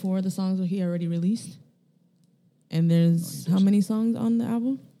or four of the songs that he already released. And there's how many songs on the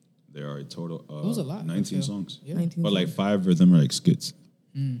album? There are a total of It was a lot. 19 Okay. songs. Yeah. 19 But like songs. 5 of them are like skits.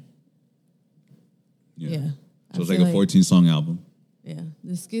 Yeah. I So it's feel like a 14 song album. Yeah,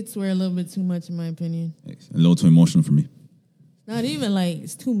 the skits were a little bit too much in my opinion. A little too emotional for me. Not even like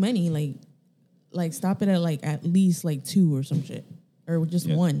it's too many. Like stop it at like at least like 2 or some shit, or just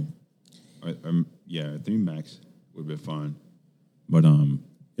Yeah. 1. Yeah, 3 max would be fine. But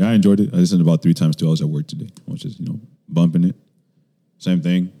yeah, I enjoyed it. I listened about 3 times 2 hours at work today. I was just bumping it. Same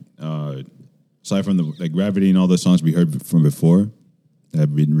thing. Aside from the like Gravity and all the songs we heard from before that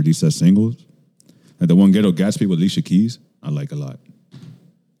have been released as singles, like the one Ghetto Gatsby with Alicia Keys, I like a lot.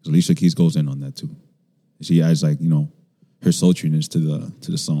 Because Alicia Keys goes in on that too. She adds like her sultriness to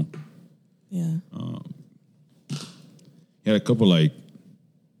the song. Yeah, He had a couple like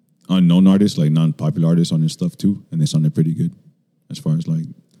unknown artists, like non-popular artists on his stuff too, and they sounded pretty good as far as like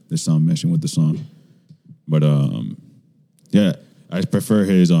the sound meshing with the song. But yeah, I prefer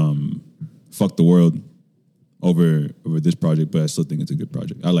his "Fuck the World" over this project, but I still think it's a good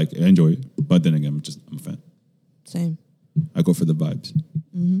project. I enjoy it, but then again, I'm a fan. same. I go for the vibes.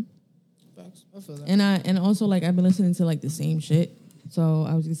 Facts. I feel that. And also like I've been listening to like the same shit, so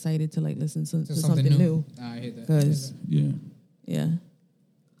I was excited to like listen to something new. Nah, I hear that. Because Yeah, yeah,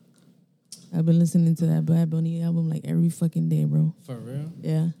 I've been listening to that Bad Bunny album like every fucking day, bro. For real?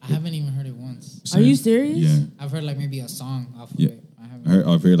 Yeah. I haven't even heard it once. Are you serious? Yeah, I've heard like maybe a song off of Yeah. it. I haven't.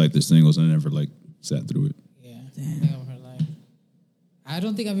 I've heard like the singles and I never like sat through it. Yeah. Damn. I think I've heard like. I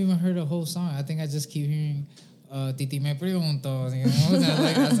don't think I've even heard a whole song. I think I just keep hearing Titi me pregunto.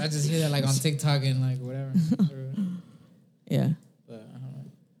 Like, I just hear that like on TikTok and like whatever. Yeah. But I don't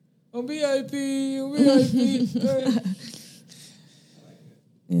know. Oh, VIP, VIP.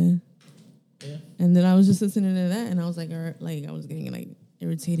 Yeah. Yeah. And then I was just listening to that, and I was like, I was getting like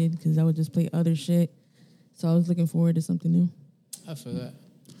irritated because I would just play other shit. So I was looking forward to something new. I feel that.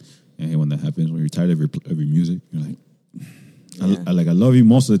 And I hate when that happens when you're tired of your music. You're like, Yeah. I love you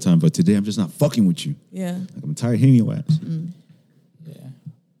most of the time, but today I'm just not fucking with you. Yeah. Like I'm tired of hearing your ass. Yeah.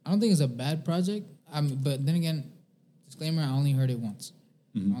 I don't think it's a bad project. But then again, disclaimer, I only heard it once.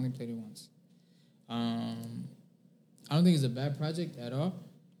 I only played it once. I don't think it's a bad project at all.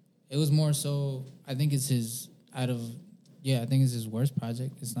 It was more so, I think it's I think it's his worst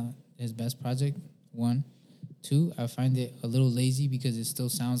project. It's not his best project, 1. 2, I find it a little lazy because it still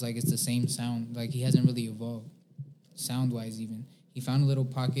sounds like it's the same sound. Like he hasn't really evolved, sound-wise even. He found a little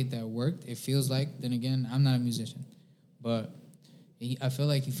pocket that worked. It feels like, then again, I'm not a musician, but I feel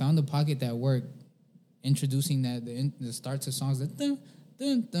like he found the pocket that worked, introducing the starts of songs that dun,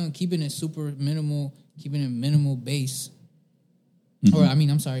 dun, dun, keeping it super minimal, keeping it minimal bass. Or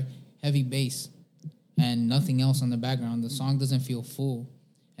I'm sorry, heavy bass and nothing else on the background. The song doesn't feel full,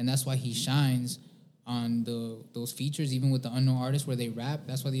 and that's why he shines on those features, even with the unknown artists where they rap.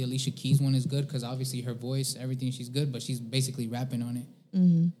 That's why the Alicia Keys one is good, because obviously her voice, everything, she's good, but she's basically rapping on it.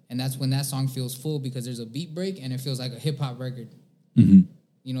 And that's when that song feels full, because there's a beat break and it feels like a hip hop record. The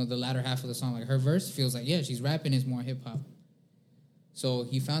latter half of the song, like her verse feels like, yeah, she's rapping is more hip hop. So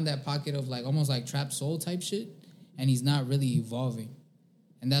he found that pocket of like almost like trap soul type shit, and he's not really evolving.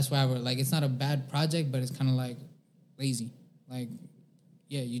 And that's why I would like, it's not a bad project, but it's kind of like lazy. Like,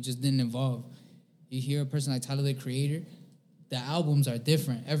 yeah, you just didn't evolve. You hear a person like Tyler, the Creator, the albums are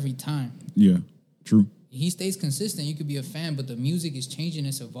different every time. Yeah, true. He stays consistent. You could be a fan, but the music is changing.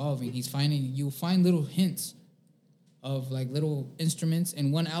 It's evolving. You'll find little hints of like little instruments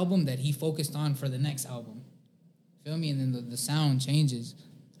in one album that he focused on for the next album. Feel me? And then the sound changes.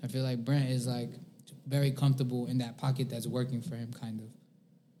 I feel like Brent is like very comfortable in that pocket that's working for him, kind of.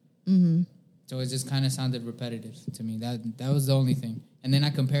 So it just kind of sounded repetitive to me. That was the only thing. And then I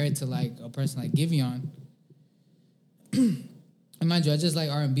compare it to like a person like Giveon. And mind you, I just like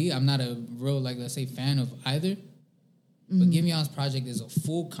R&B. I'm not a real, like, let's say, fan of either. But Giveon's project is a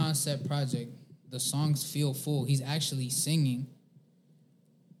full concept project. The songs feel full. He's actually singing.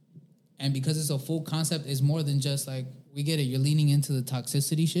 And because it's a full concept, it's more than just like, we get it, you're leaning into the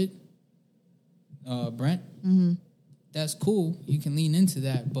toxicity shit, Brent. That's cool. You can lean into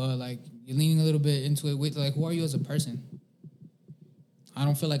that. But like, you're leaning a little bit into it with like, who are you as a person? I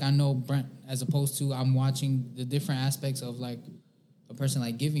don't feel like I know Brent, as opposed to I'm watching the different aspects of like a person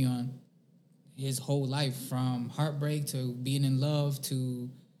like Giveon, his whole life, from heartbreak to being in love to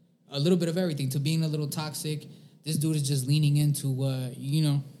a little bit of everything, to being a little toxic. This dude is just leaning into what,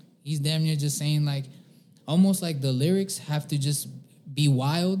 he's damn near just saying like, almost like the lyrics have to just be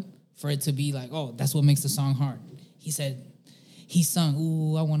wild for it to be like, oh, that's what makes the song hard. He sung,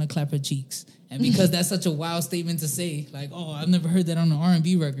 ooh, I want to clap her cheeks. And because that's such a wild statement to say, like, oh, I've never heard that on an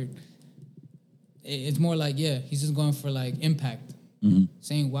R&B record. it's more like, yeah, he's just going for like impact,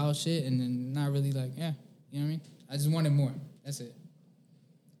 saying wild shit, and then not really like, yeah, you know what I mean? I just wanted more. That's it.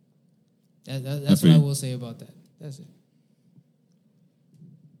 That's what I will say about that. That's it.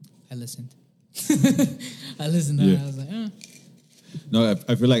 I listened. I listened to it. I was like, No,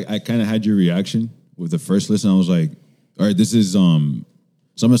 I feel like I kind of had your reaction with the first listen. I was like, all right, this is some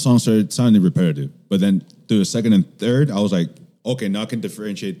of the songs started sounding repetitive, but then through the second and third, I was like, okay, now I can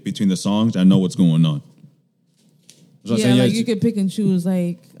differentiate between the songs. I know what's going on. So Yeah, like you could pick and choose.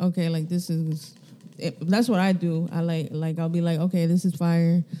 Like, okay, like this is. That's what I do. I like I'll be like, okay, this is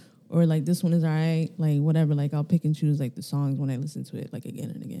fire, or like this one is alright, like whatever. Like I'll pick and choose like the songs when I listen to it, like again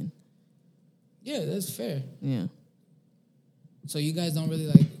and again. yeah, that's fair. Yeah. So you guys don't really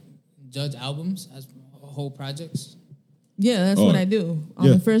like judge albums as whole projects? Yeah, that's what I do on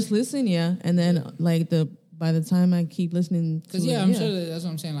yeah. the first listen. Yeah, and then like by the time I keep listening, Because I'm sure that's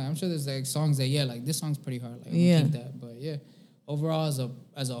what I'm saying. Like I'm sure there's like songs that like this song's pretty hard. Like I'm gonna keep that. But yeah, overall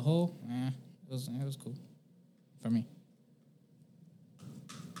as a whole, it was cool for me.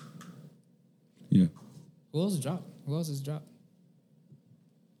 Yeah. Who else dropped? Who else has dropped?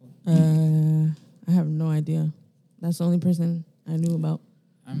 I have no idea. That's the only person I knew about.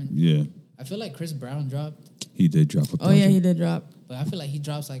 Yeah. I feel like Chris Brown dropped. He did drop a project. Oh yeah, he did drop. But I feel like he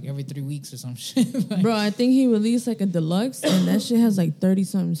drops like every 3 weeks or some shit. Like, Bro, I think he released like a deluxe, and that shit has like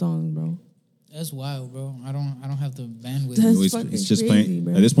 30-something songs, bro. that's wild, bro. I don't have the bandwidth. That's He's just fucking crazy, playing.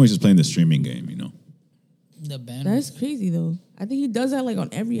 bro. At this point, he's just playing the streaming game. You know. The bandwidth. That's crazy though. I think he does that like on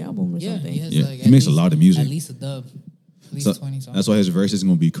every album or yeah, something. he has Yeah, like he makes a lot of music. At least a dub. At least So 20 songs. that's why his verse is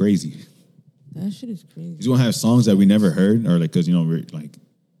gonna be crazy. That shit is crazy. He's gonna have songs that we never heard, or like because we're like,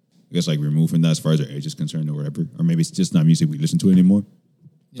 I guess like removed from that as far as our age is concerned, or whatever, or maybe it's just not music we listen to anymore.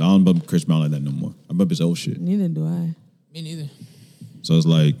 So I don't bump Chris Brown like that no more. I bump his old shit. Neither do I. Me neither. So it's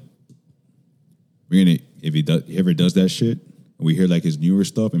like we're gonna if he ever does that shit, and we hear like his newer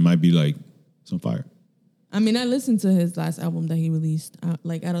stuff, it might be like some fire. I mean, I listened to his last album that he released.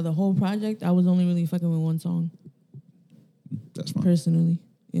 Like out of the whole project, I was only really fucking with one song That's fine. personally.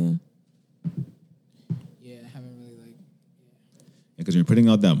 Yeah. Yeah, I haven't really like. Because when you're putting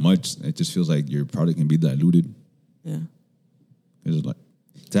out that much, it just feels like your product can be diluted. Yeah. It's like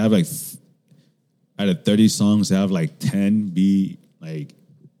to have like out of 30 songs, to have like 10 be like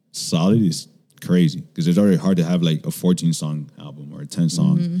solid is crazy. Because it's already hard to have like a 14 song album or a 10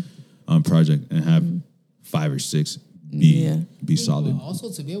 song project and have 5 or 6 be solid. Well, also,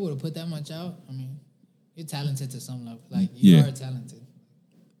 to be able to put that much out, I mean, you're talented to some level. Like you Yeah. are talented.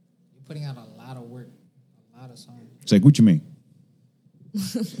 You're putting out a lot of work, a lot of songs. It's like Gucci Mane.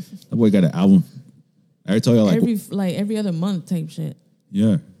 That boy got an album. I already told you like every other month type shit.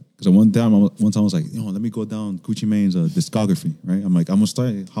 yeah. Because one time I was like, let me go down Gucci Mane's discography, right? I'm like, I'm gonna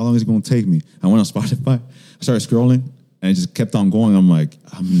start. How long is it gonna take me? I went on Spotify. I started scrolling, and it just kept on going. I'm like,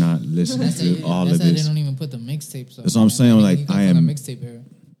 I'm not listening to all of That's why they this. don't even put the mixtapes up. That's what I'm saying. mean, Like, you come I from am the mixtape era.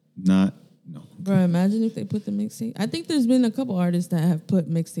 not. No. Bro, imagine if they put the mixtape. I think there's been a couple artists that have put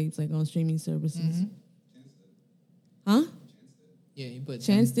mixtapes like on streaming services. Huh? Yeah, you put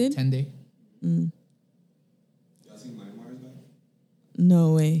Chance did? 10 Day. Y'all seen LimeWire's back?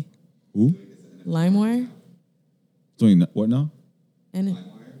 No way. Who? LimeWire? Doing what now? And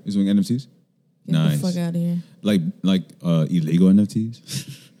He's doing NFTs. get Nice. the fuck out of here. Like illegal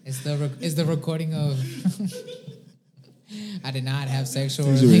NFTs. It's the recording of. I did not have sexual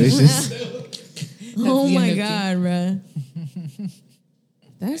Relations. Oh the my NFT. god, bruh.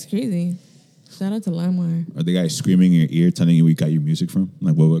 That's crazy. Shout out to LimeWire. Are the guys screaming in your ear, telling you we got your music from?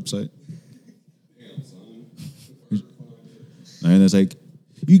 Like what website? And it's like,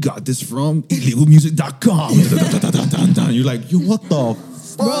 you got this from illegalmusic.com. You're like, yo, what the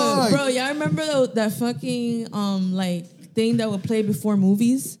fuck? Bro, y'all remember that fucking like thing that would play before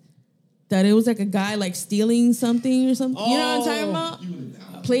movies? That it was like a guy like stealing something or something. You know what I'm talking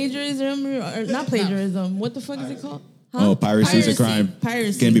about? Plagiarism or not plagiarism? What the fuck is it called? Huh? Oh, piracy is a crime.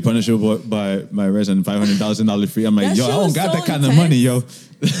 Piracy Can be punishable by my arrest and $500,000 fee. I'm like, That yo, I shit don't was got so that kind of intense. money, yo.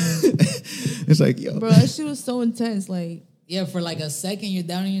 It's like, yo. Bro, that shit was so intense. Like, Yeah, for like a second, you're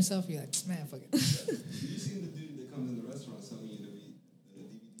doubting yourself. You're like, man, fuck it. You seen the dude that comes in the restaurant selling you the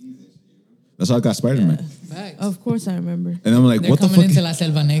DVDs and shit, you know? That's how I got Spider-Man. Facts. of course I remember. And I'm like, They're what the coming fuck? into La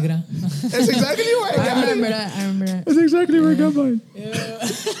Selva Negra. That's exactly where I I got it. remember that. I remember that. That's exactly where I got mine.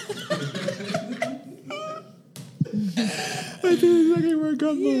 That's exactly where I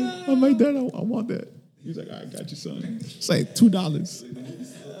got mine. I'm like, Dad, I want that. He's like, I got you, son. It's like $2.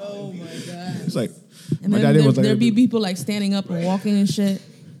 Oh my god. It's like, And my then daddy was like, there'd be people like standing up and walking and shit.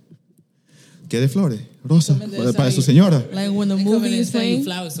 ¿Qué de flores? Rosa. Come in there, Para su say- señora. Like when the They come in movie and is sell you playing,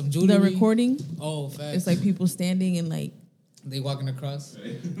 flowers, some jewelry. the recording, Oh, facts. it's like people standing and like they walking across.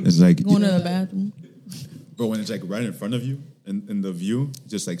 It's like, going to the bathroom. bro, when it's like right in front of you in the view,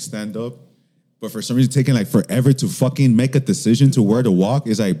 just like stand up. But for some reason, taking like forever to fucking make a decision to where to walk,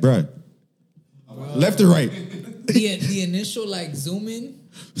 it's like, bruh, left or right? The initial like zoom in,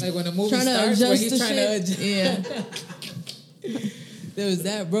 like when the movie Trying to starts, where adjust he's the trying shit. to adjust. Yeah. There was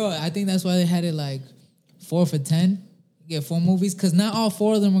that, bro. I think that's why they had it like 4 for 10. You get 4 movies, because not all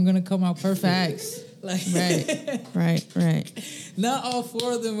 4 of them are gonna come out perfect. Facts. Like, Right. not all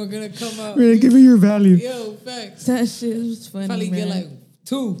 4 of them are gonna come out. Man, give me your value. Yo, facts. That shit was funny. Probably man. get like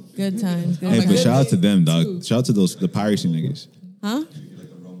 2. good times. Good Hey, like, but times. shout out to them, dog. Dude. Shout out to the piracy niggas. Huh? Like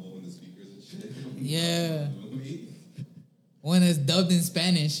the rumble in the speakers and shit. Yeah. When it's dubbed in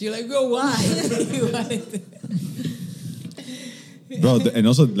Spanish, you're like, bro, why? Why? Bro, and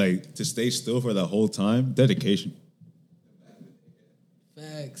also like to stay still for the whole time, dedication.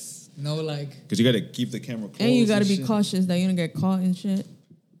 Facts. No, like, Because you got to keep the camera close. And you got to be shit. cautious that you don't get caught and shit.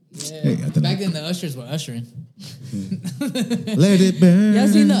 yeah. Hey, I don't Back know. then, the ushers were ushering. Let it burn. Y'all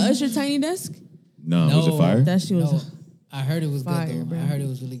seen the Usher Tiny Desk? No, was it fire? That shit was, No, I heard it was Fire, good, though. bro. I heard it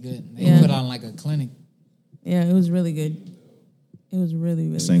was really good. They Yeah. put on like a clinic. yeah, it was really good. It was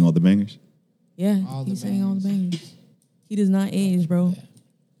really Saying all the bangers. Yeah, All he the sang all the bangers. He does not age, bro.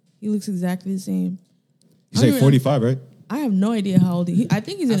 He looks exactly the same. He's I don't like even- 45, right? I have no idea how old I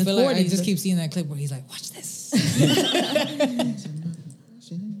think he's in I his feel 40s. like I just keep seeing that clip where he's like, watch this.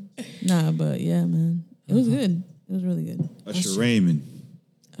 Nah, but yeah, man. It was good. It was really good. Usher Raymond,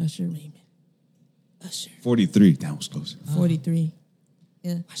 Usher Raymond. Usher, 43. That was close. 43.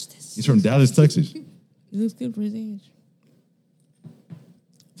 Yeah. watch this. He's from Dallas, Texas. He looks good for his age.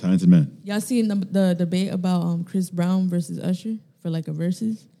 Talented man. Y'all seen the debate about Chris Brown versus Usher for like a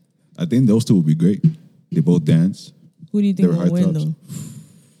versus? I think those two would be great. They both dance. Who do you They think were will win heartthrobs. though?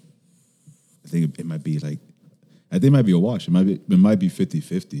 I think it might be like, I think it might be a wash. It might be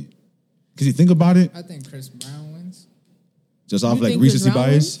 50-50. Because you think about it, I think Chris Brown wins. just off You like think Chris recency Brown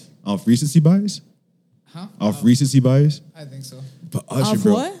bias, off recency bice, Huh? off recency bice. I think so. But Usher, Off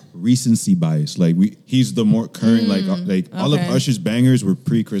bro, what? recency bias. Like he's the more current. Like all of okay. Usher's bangers were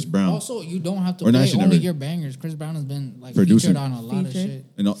pre Chris Brown. Also, you don't have to Or not, play actually only never- your bangers. Chris Brown has been like Producing. featured on a lot of Featured. shit.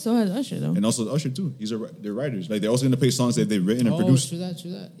 And, So has Usher though. and also Usher too. They're writers. Like they're also gonna play songs that they've written and Oh, produced. true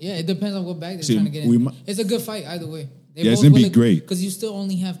that. Yeah, it depends on what bag they're See, trying to get we in. might- It's a good fight either way. Yeah, it's gonna be great. because you still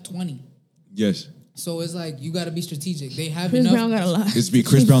only have 20. Yes, So it's like you got to be strategic. They have Chris enough. Brown got a lot. this be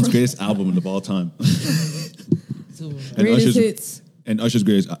Chris Brown's greatest album of all time. to- And Greatest Usher's hits. and Usher's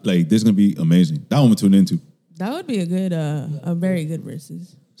greatest. Like this is gonna be amazing. That one we'll tune into. That would be a good, a very good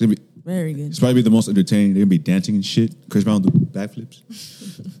versus. It's gonna be. Very good. It's probably be the most entertaining. They're gonna be dancing and shit. Chris Brown do backflips.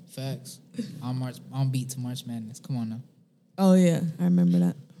 Facts. On beat to March Madness. Come on now. Oh yeah, I remember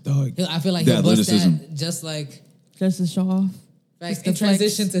that. Dog. I feel like The he'll bust athleticism. that just like Just to show off. facts Just the in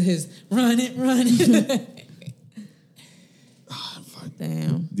transition to his run it.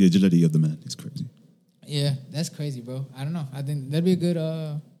 Damn. The agility of the man is crazy. Yeah, that's crazy, bro. I don't know. I think that'd be a good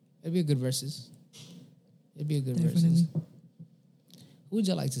versus. It'd be a good versus. Definitely. Who would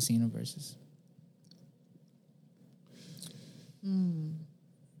you like to see in a versus?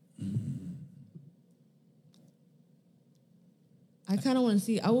 I kind of want to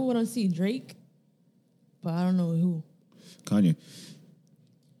see. I would want to see Drake, but I don't know who. Kanye.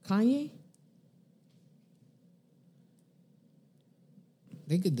 Kanye.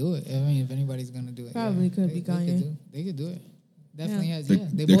 They could do it. I mean, if anybody's gonna do it, Probably could be Kanye. They could do it. Definitely Yeah. has. Their, Yeah,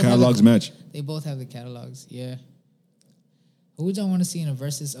 they their both have catalogs the, match. They both have the catalogs. Yeah. Who would y'all want to see in a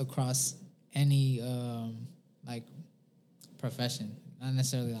versus across any like profession, not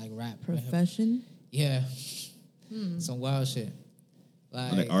necessarily like rap? but hip- Profession. Yeah. Some wild shit.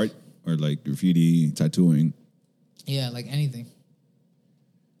 Like art or like graffiti, tattooing. Yeah, like anything.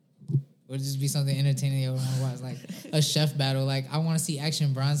 Would it just be something entertaining you want to watch? Like a chef battle. Like I want to see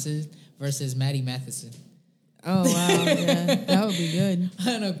Action Bronson versus Maddie Matheson. Oh wow, yeah, that would be good.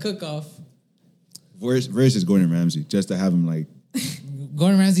 On a cook-off. Versus Gordon Ramsay, just to have him like.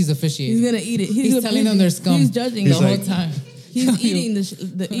 Gordon Ramsay's officiating. He's gonna eat it. He's telling them they're scum. He's judging the He's the whole like- time. He's eating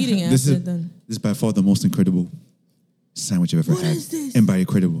the eating This after is it done. this is by far the most incredible sandwich I've ever What had. is this? And by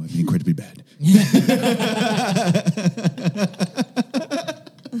incredible, I mean incredibly bad. He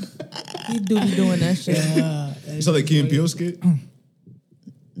do be doing that shit. You saw the Key and Peele skit?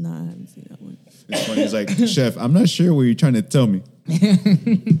 Nah, I haven't seen that one. It's funny. It's like, Chef, I'm not sure what you're trying to tell me. And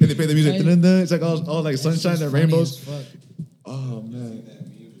they play the music. dun-dun-dun. It's like all like sunshine and Funny rainbows. as fuck. Oh man. That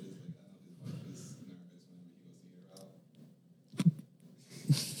meme is like, I know his wife is nervous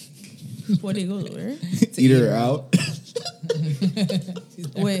whenever he goes to get her out. What do you go where? Eat her out.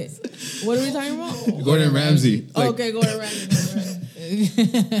 Wait, what are we talking about? Gordon Ramsay. It's like, Okay, Gordon Ramsay.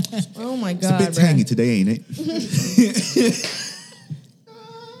 Oh my it's a god, bit bro. tangy today, ain't it?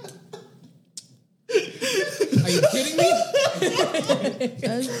 Are you kidding me?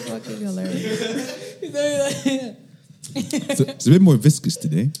 That's fucking hilarious. It's a bit more viscous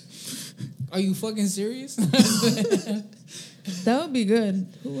today. Are you fucking serious? That would be good.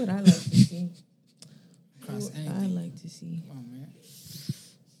 Who would I like to see? Cross Who I anything. like to see. Come on, man.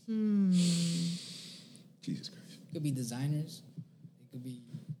 Jesus Christ. It could be designers. It could be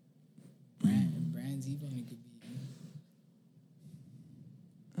brands even. It could be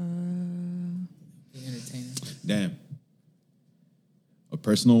entertainers. Damn. A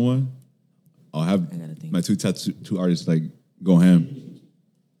personal one. I'll have I gotta think. my two artists like go ham.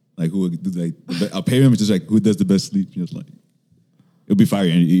 Like who would do like I'll pay them just like who does the best sleep. Just like it'll be fire.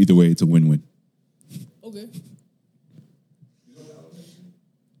 Either way, it's a win-win. Okay. You know what I was mentioning?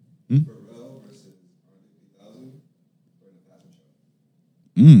 Pharrell versus Andre 3000 during the fashion show.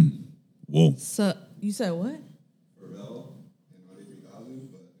 Whoa. So you said what? Pharrell and Andre 3000,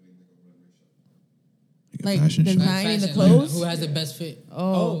 but doing like a runway show. Like fashion show. designing the Fashion, clothes? Who has the best fit?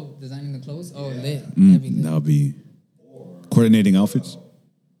 Oh. Designing the clothes? Oh, lit. That'd be lit. That'll be coordinating outfits.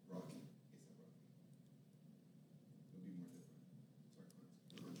 Rocky. It'll be more different.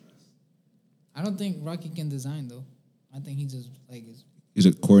 Contrast. I don't think Rocky can design, though. I think he just, like, is.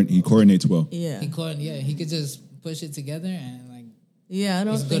 He coordinates well. Yeah. He could just push it together and, like, Yeah, I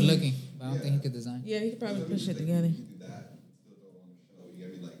don't he's think good looking. But I don't think he could design. Yeah, he could probably push it together. You do that, still go on the show. You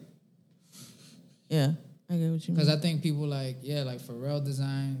gotta be like, Yeah. I get what you Because mean. I think people like Pharrell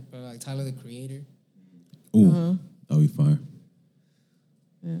design, or like Tyler the Creator. Ooh, that'll be fire.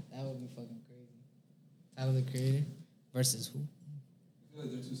 That would be fucking crazy. Tyler the Creator versus who? I feel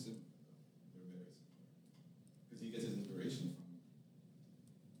like they're too simple. They're very simple. Because he gets his inspiration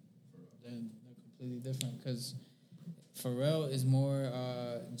from Pharrell. They're completely different because Pharrell is more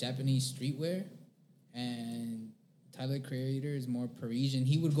Japanese streetwear, and Tyler the Creator is more Parisian.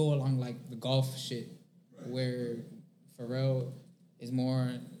 He would go along like the golf shit, where Pharrell is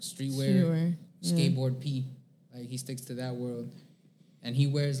more streetwear. Skateboard P. Like he sticks to that world. And he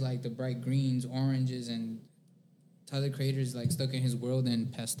wears like the bright greens, oranges, and Tyler the Creator is like stuck in his world in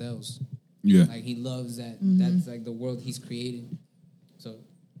pastels. Yeah. Like he loves that. That's like the world he's created. So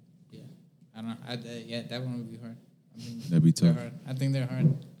yeah. I don't know. That one would be hard. I mean, That'd be they're tough. hard. I think they're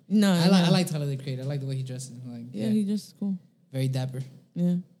hard. No, I like Tyler the Creator. I like the way he dresses. Like Yeah, he just cool. very dapper.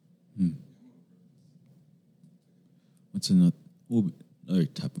 Yeah. What's another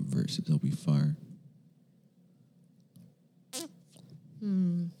type of verses that'll be fire?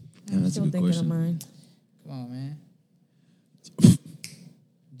 Damn, I'm that's a still good thinking of question. mine. Come on, man.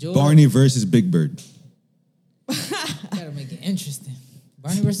 Joe, Barney versus Big Bird. gotta make it interesting.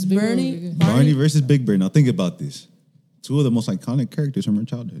 Barney versus Big Bird would be good. Barney versus Big Bird. Now think about this. Two of the most iconic characters from our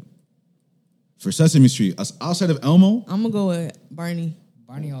childhood. For Sesame Street, outside of Elmo, I'm gonna go with Barney.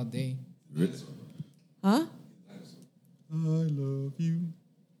 Barney all day. Huh? I love you.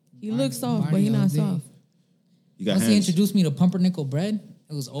 He looks soft, but Barney he's all not day. soft. You got Once he hands. introduced me to pumpernickel bread,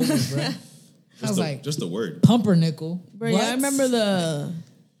 it was over, bro. I was like, just the word. pumpernickel. Bro, yeah, I What? remember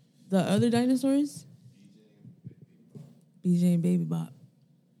the other dinosaurs. BJ and Baby Bop.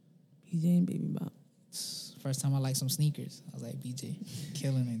 BJ and Baby Bop. First time I liked some sneakers. I was like, BJ,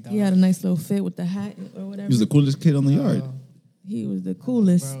 killing it, dog. He had a nice little fit with the hat or whatever. He was the coolest kid on the yard. He was the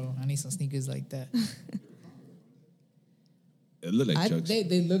coolest. Bro, I need some sneakers like that. It looked like I, Chucks. they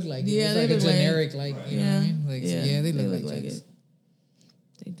look like it. Yeah, It's they like a look like- generic, like, you know what I mean? Like, yeah, they look like Chucks. it.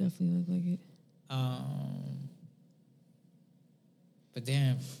 They definitely look like it. But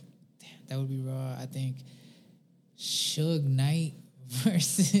damn, that would be raw. I think Suge Knight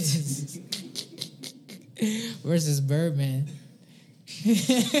versus Birdman.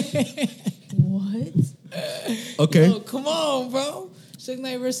 What? Okay. Oh, come on, bro. Suge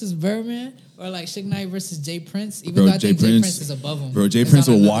Knight versus Birdman, or like Suge Knight versus Jay Prince. Even Bro, though I Jay think Jay Prince- Prince is above him. Bro, Jay It's Prince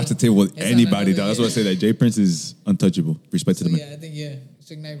on will another- walk the table with it's on anybody. another- That's why I say that Jay Prince is untouchable. Respect to So the man. yeah, I think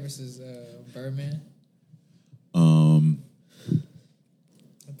Suge Knight versus Birdman. I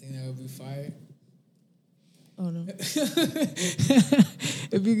think that would be fire. Oh no.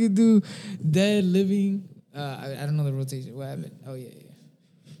 If you could do Dead, Living, I don't know the rotation. What happened? Oh yeah.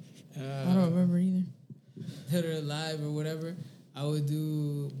 I don't remember either. Dead or Alive or whatever. I would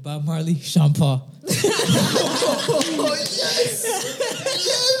do Bob Marley, Sean Paul.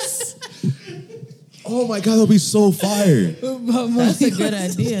 Oh my God, that'll be so fire. Bob Marley. That's a good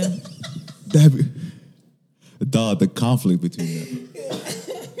idea. That'd be, dog, the conflict between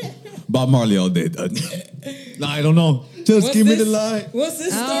them. Bob Marley all day, done. Nah, I don't know. Just What's give me this? the light. What's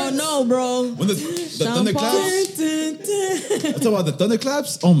this? I don't know, bro. When the Sean thunderclaps. Paul. Let's talk about the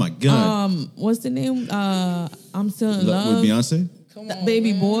thunderclaps. Oh my god. What's the name? I'm still in With love. Beyonce. Come That on,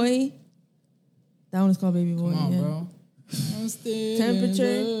 Baby man. Boy. That one is called Baby Boy. Come on, yeah. bro. I'm still Temperature.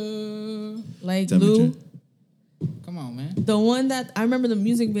 in love. Like Temperature. Lou. Come on, man. The one that I remember the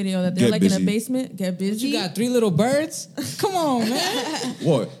music video that they're Get like in busy. a basement. Get busy. You got 3 little birds? Come on, man.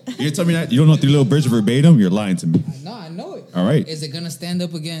 What? You tell me that you don't know Three Little Birds verbatim? You're lying to me, No, I know it. All right. Is it gonna stand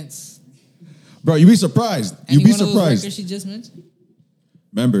up against bro. You'd be surprised. any You'd be one of those surprised. records she just mentioned?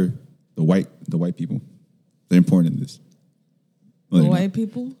 Remember, the white people. They're important in this. Well, The you know, white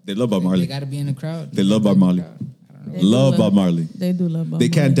people. they love Bob They Marley. gotta be in the crowd. They love Bob Marley. I don't know. They do Love Bob Marley. They do love Bob They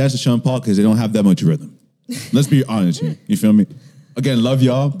can't Marley. dance to Sean Paul because they don't have that much rhythm. Let's be honest here. You feel me? Again, love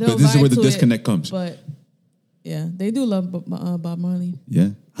y'all, They'll but this is vibe where the to disconnect it, comes. But yeah, they do love Bob Marley. Yeah,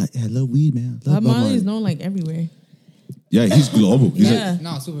 I love weed, man. Love Bob Marley is known like everywhere. Yeah, he's global. He's Yeah.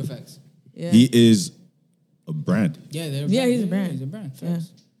 No, super facts. Yeah. he is a brand. Yeah, they're Yeah, he's a brand. He's a brand. Yeah.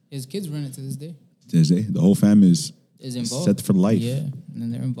 Facts. His kids run it to this day. The whole fam is Involved. set for life. Yeah,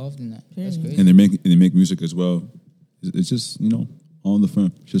 and they're involved in that. That's Period. crazy. And they make music as well. It's just all in the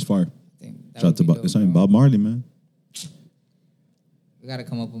fun. It's just fire. I think that Shout out would to be Bob. dope, It's not bro. Bob Marley, man. We gotta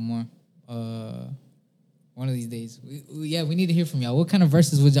come up with more. One of these days. We need to hear from y'all. What kind of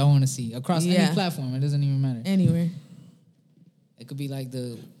verses would y'all want to see across Yeah. any platform? It doesn't even matter. Anywhere. It could be like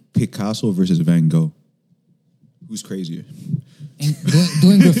the Picasso versus Van Gogh. Who's crazier?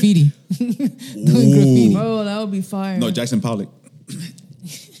 doing graffiti. Doing graffiti. Bro, that would be fire. No, Jackson Pollock.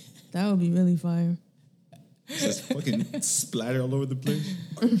 That would be really fire. Just fucking splatter all over the place.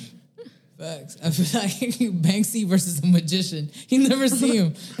 Facts. I feel like Banksy versus a magician. You never see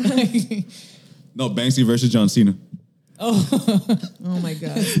him. No, Banksy versus John Cena. Oh my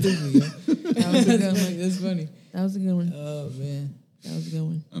god. That was a good one. That's funny. That was a good one. Oh man. That was a good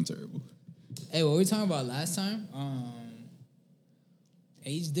one. I'm terrible. Hey, what were we talking about last time?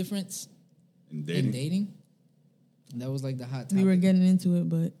 Age difference And in dating. That was like the hot topic. We were getting into it,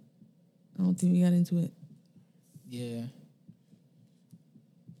 but I don't think we got into it. Yeah.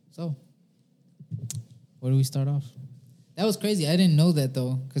 So, where do we start off? That was crazy. I didn't know that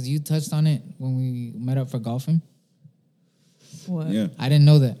though, because you touched on it when we met up for golfing. What? Yeah. I didn't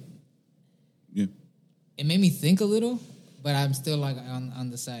know that. Yeah. It made me think a little, but I'm still like on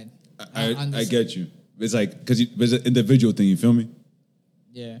the side. On the I side. get you. It's like, because it's an individual thing, you feel me?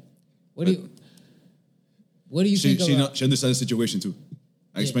 Yeah. What do you She think about? she understands the situation too.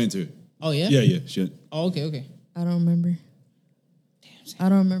 I explained to her. Oh yeah. Yeah. She, Oh okay. I don't remember. I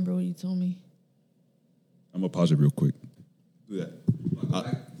don't remember what you told me. I'm going to pause it real quick. Do that.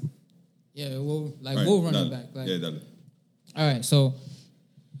 Yeah. We'll All right, we'll run dale. it back. Like, Yeah, dale. all right, so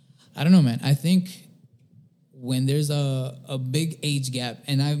I don't know, man. I think when there's a big age gap,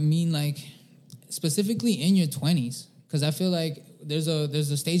 and I mean like specifically in your 20s, because I feel like there's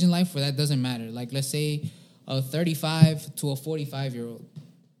a stage in life where that doesn't matter. Like let's say a 35 to a 45-year-old.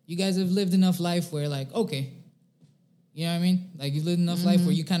 You guys have lived enough life where like, okay, you know what I mean? Like you lived enough life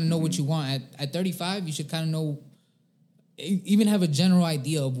where you kind of know what you want. At 35, you should kind of know, even have a general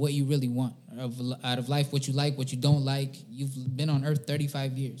idea of what you really want out of life, what you like, what you don't like. You've been on earth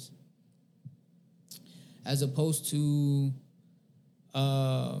 35 years. As opposed to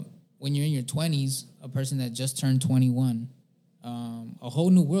when you're in your 20s, a person that just turned 21, a whole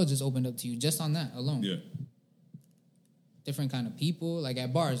new world just opened up to you just on that alone. Yeah. Different kind of people. Like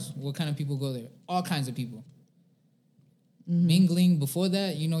at bars, what kind of people go there? All kinds of people. Mingling before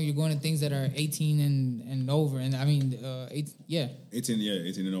that, you're going to things that are 18 and over. And I mean, 18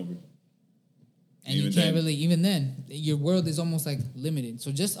 and over. And you Even can't then. even then, your world is almost like limited.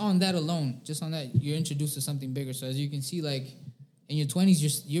 So just on that alone, you're introduced to something bigger. So as you can see, like in your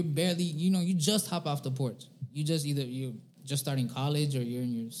 20s, you're barely, you just hop off the porch. You're just starting college, or you're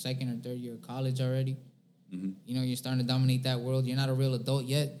in your second or third year of college already. Mm-hmm. You're starting to dominate that world. You're not a real adult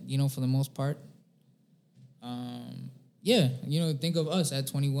yet, for the most part. Yeah, think of us at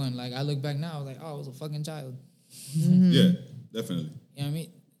 21. Like I look back now, like, oh, I was a fucking child. Yeah, definitely. You know what I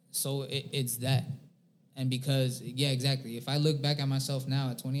mean? So it's that. And because, yeah, exactly. If I look back at myself now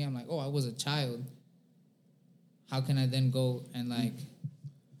at 20, I'm like, oh, I was a child. How can I then go and, like,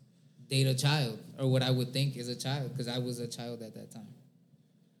 date a child? Or what I would think is a child, because I was a child at that time.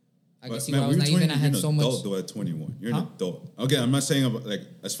 I can see why I was naive and I had so much. You're an adult, though, at 21. You're Huh? an adult. Okay, I'm not saying, about, like,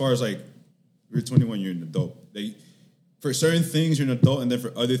 as far as, like, you're 21, you're an adult. Like, for certain things, you're an adult, and then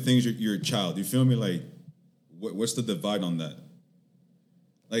for other things, you're a child. You feel me? Like, what's the divide on that?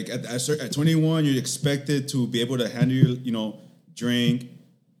 Like at 21, you're expected to be able to handle your, drink,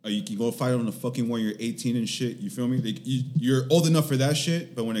 You can go fight on the fucking war when you're 18 and shit. You feel me? Like you're old enough for that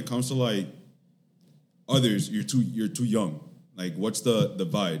shit, but when it comes to like others, you're too young. Like, what's the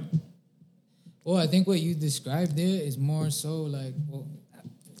divide? Well, I think what you described there is more so like, well,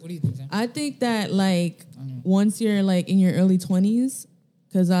 what do you think, Sam? I think that like once you're like in your early 20s,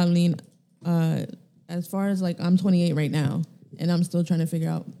 because I mean, as far as like I'm 28 right now, and I'm still trying to figure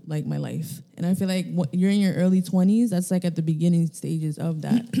out like my life, and I feel like you're in your early 20s. That's like at the beginning stages of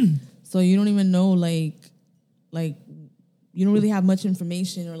that, so you don't even know like you don't really have much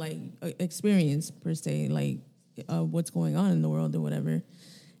information or like experience per se, like what's going on in the world or whatever.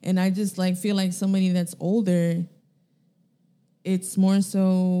 And I just like feel like somebody that's older, it's more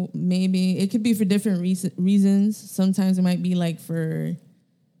so maybe it could be for different reasons. Sometimes it might be like for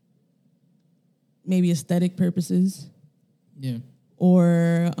maybe aesthetic purposes. Yeah.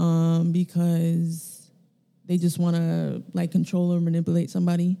 Or because they just want to like control or manipulate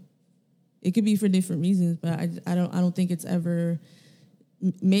somebody. It could be for different reasons, but I don't think it's ever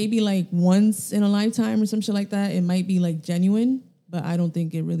maybe like once in a lifetime or some shit like that. It might be like genuine, but I don't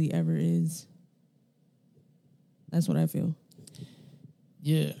think it really ever is. That's what I feel.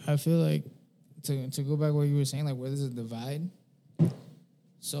 Yeah, I feel like to go back what you were saying, like where there's a divide.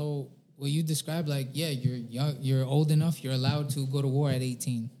 So what you described, like, yeah, you're young, you're old enough, you're allowed to go to war at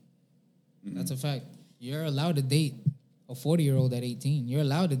 18. Mm-hmm. That's a fact. You're allowed to date a 40-year-old at 18. You're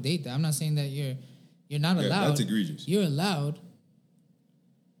allowed to date that. I'm not saying that you're not allowed. That's egregious. You're allowed,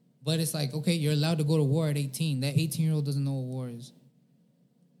 but it's like, okay, you're allowed to go to war at 18. That 18-year-old doesn't know what war is.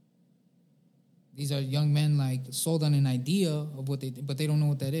 These are young men like sold on an idea of what but they don't know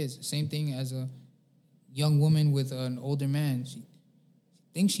what that is. Same thing as a young woman with an older man. She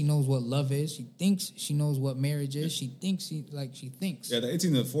thinks she knows what love is. She thinks she knows what marriage is. She thinks she thinks. Yeah, the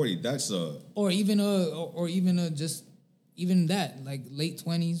 18 to 40, that's or even that, like late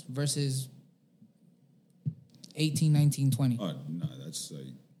 20s versus 18, 19, 20. Oh, no, that's like,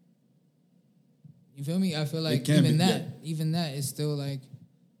 you feel me? I feel like even that is still like,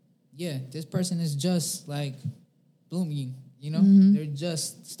 yeah, this person is just like blooming, you know? Mm-hmm. They're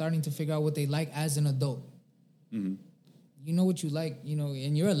just starting to figure out what they like as an adult. Mm-hmm. You know what you like, you know,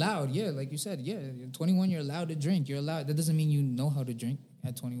 and you're allowed, yeah, like you said, yeah, you're 21, you're allowed to drink. You're allowed. That doesn't mean you know how to drink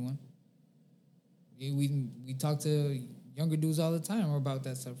at 21. We talk to younger dudes all the time about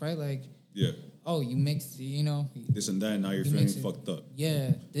that stuff, right? Like, yeah. Oh, you mix, you know. This and that, and now you're feeling fucked up.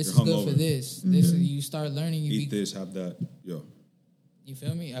 Yeah, this is good for this. Mm-hmm. This, you start learning. Eat this, have that, yo. You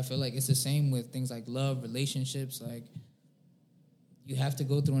feel me? I feel like it's the same with things like love, relationships. Like, you have to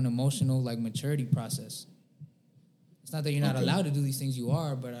go through an emotional, like, maturity process. It's not that you're not allowed to do these things. You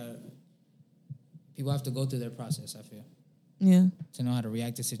are, but people have to go through their process, I feel. Yeah. To know how to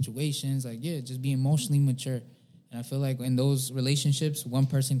react to situations. Like, yeah, just be emotionally mature. And I feel like in those relationships, one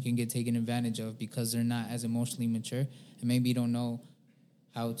person can get taken advantage of because they're not as emotionally mature and maybe don't know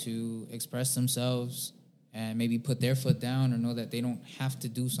how to express themselves and maybe put their foot down or know that they don't have to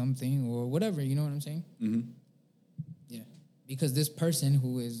do something or whatever, you know what I'm saying? Mm-hmm. Yeah. Because this person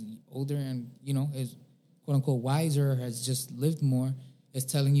who is older and, you know, is quote-unquote wiser, has just lived more, is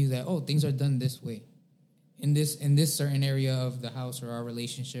telling you that, oh, things are done this way in this certain area of the house or our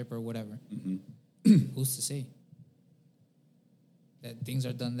relationship or whatever. Mm-hmm. Who's to say that things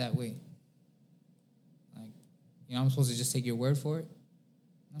are done that way? Like, you know, I'm supposed to just take your word for it?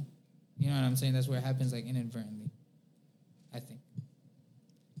 No. You know what I'm saying? That's where it happens, like, inadvertently, I think.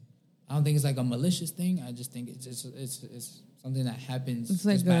 I don't think it's like a malicious thing. I just think it's something that happens. It's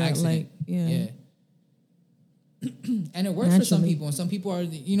like by accident. Yeah. And it works for some people, and some people are,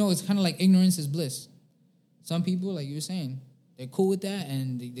 you know, it's kind of like ignorance is bliss. Some people, like you were saying, they're cool with that,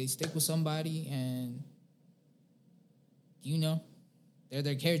 and they stick with somebody, and, you know, they're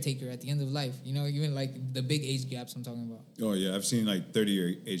their caretaker at the end of life. You know, even like the big age gaps I'm talking about. Oh yeah, I've seen like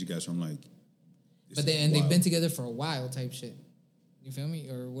 30-year age gaps where I'm like, but they've been together for a while, type shit. You feel me,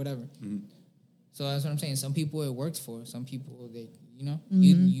 or whatever. Mm-hmm. So that's what I'm saying. Some people it works for. Some people they, you know,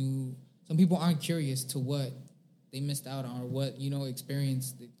 mm-hmm. Some people aren't curious to what they missed out on or what, you know,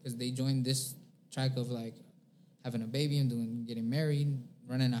 experienced because they joined this track of like having a baby and getting married,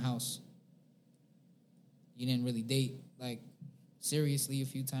 running a house. You didn't really date like seriously a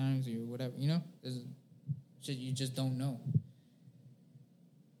few times or whatever, you know? There's shit you just don't know.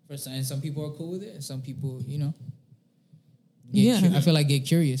 And some people are cool with it, and some people, you know, I feel like get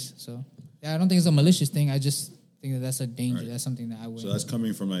curious. So yeah, I don't think it's a malicious thing. I just think that that's a danger. Right. That's something that I would. So that's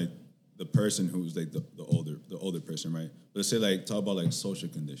coming from like the person who's like the older person, right? Let's say like talk about like social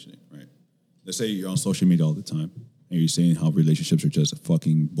conditioning, right? Let's say you're on social media all the time and you're saying how relationships are just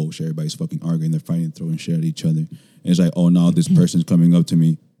fucking bullshit. Everybody's fucking arguing, they're fighting, throwing shit at each other. And it's like, oh, now this person's coming up to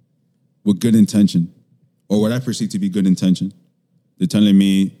me with good intention, or what I perceive to be good intention. They're telling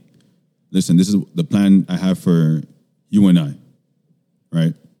me, listen, this is the plan I have for you and I,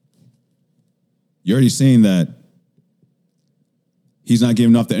 right? You're already saying that he's not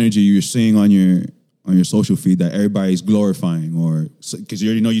giving off the energy you're seeing on your social feed that everybody's glorifying, or because you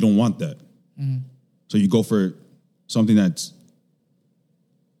already know you don't want that. So you go for something that's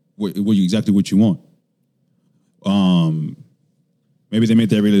exactly what you want. Maybe they made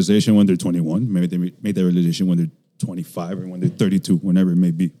that realization when they're 21. Maybe they made that realization when they're 25 or when they're 32, whenever it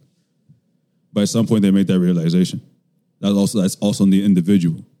may be. But at some point, they made that realization. That's also the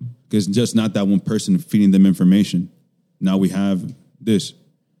individual, because it's just not that one person feeding them information. Now we have this.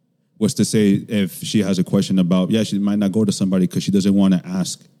 What's to say if she has a question about? Yeah, she might not go to somebody because she doesn't want to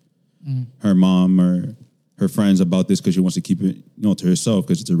ask her mom or her friends about this because she wants to keep it, to herself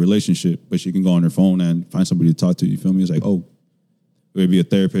because it's a relationship. But she can go on her phone and find somebody to talk to. You feel me? It's like, oh, maybe a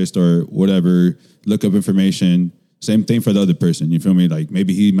therapist or whatever. Look up information. Same thing for the other person. You feel me? Like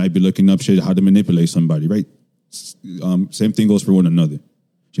maybe he might be looking up shit how to manipulate somebody, right? Same thing goes for one another.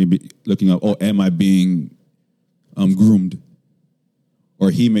 She may be looking up, oh, am I being groomed? Or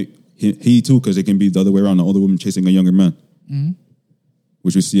he too, because it can be the other way around. An older woman chasing a younger man,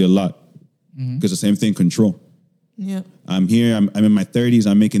 which we see a lot. Because the same thing, control. Yeah, I'm here. I'm in my 30s.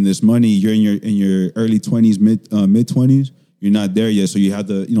 I'm making this money. You're in your early 20s, mid 20s. You're not there yet, so you have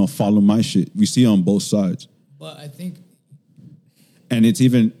to follow my shit. We see it on both sides. But I think, and it's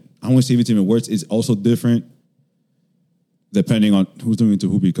even, I want to say it's even worse. It's also different depending on who's doing it to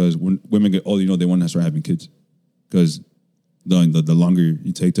who. Because when women get older, they want to start having kids. Because the longer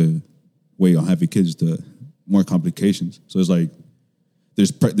you take to wait on having kids, the more complications. So it's like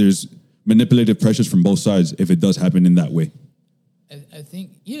there's manipulative pressures from both sides if it does happen in that way. I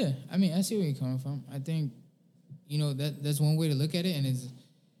think, yeah. I mean, I see where you're coming from. I think, that's one way to look at it,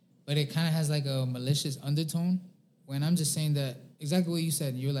 but it kind of has like a malicious undertone. When I'm just saying that exactly what you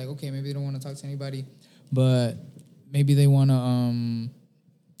said, you're like, okay, maybe they don't want to talk to anybody, but maybe they want to.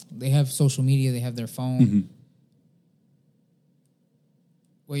 They have social media, they have their phone.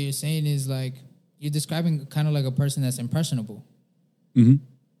 What you're saying is like you're describing kind of like a person that's impressionable.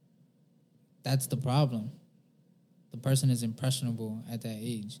 That's the problem. The person is impressionable at that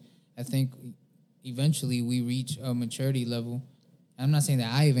age. I think eventually we reach a maturity level. I'm not saying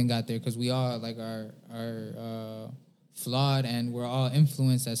that I even got there because we all like are flawed and we're all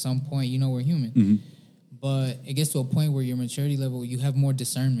influenced at some point. We're human. But it gets to a point where your maturity level, you have more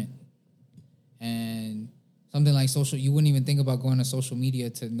discernment. And something like you wouldn't even think about going to social media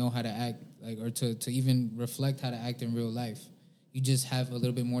to know how to act, or to even reflect how to act in real life. You just have a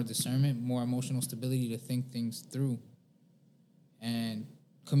little bit more discernment, more emotional stability to think things through and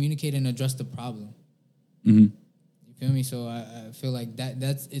communicate and address the problem. You feel me? So I feel like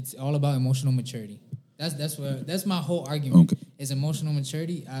it's all about emotional maturity. That's my whole argument. Okay. Is emotional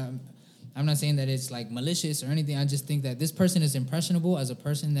maturity. I'm not saying that it's like malicious or anything. I just think that this person is impressionable as a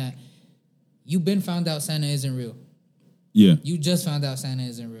person that you've been found out Santa isn't real. Yeah. You just found out Santa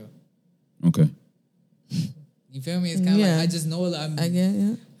isn't real. Okay. You feel me? It's kind of like I just know that I get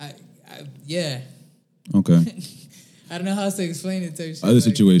it. Yeah. Okay. I don't know how else to explain it to you. Other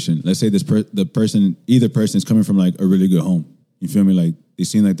situation. Let's say either person is coming from like a really good home. You feel me? Like they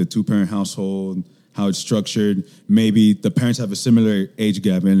seen like the 2-parent household, how it's structured. Maybe the parents have a similar age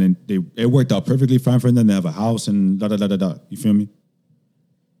gap, and it worked out perfectly fine for them. They have a house and da da da da da. You feel me?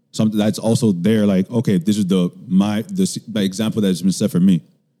 Something that's also there. Like, okay, this is the example that's been set for me.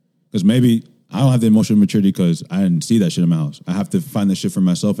 Because maybe I don't have the emotional maturity because I didn't see that shit in my house. I have to find that shit for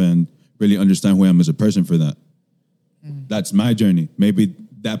myself and really understand who I am as a person for that. That's my journey. Maybe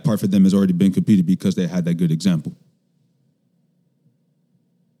that part for them has already been completed because they had that good example.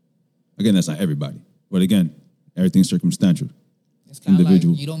 Again, that's not everybody. But again, everything's circumstantial. It's kind of like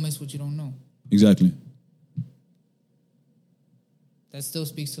you don't miss what you don't know. Exactly. That still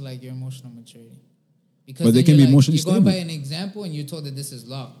speaks to like your emotional maturity. Because but they can be emotionally you're going stable. by an example and you're told that this is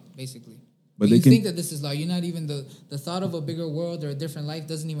law, basically. But you think that this is law. You're not even the thought of a bigger world or a different life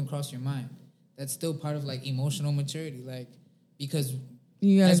doesn't even cross your mind. That's still part of like emotional maturity, like because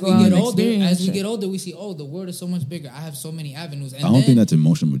as we get older, we see the world is so much bigger. I have so many avenues. And I don't think that's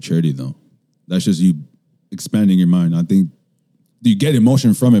emotional maturity though. That's just you expanding your mind. I think you get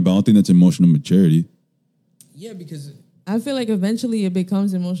emotion from it, but I don't think that's emotional maturity. Yeah, because I feel like eventually it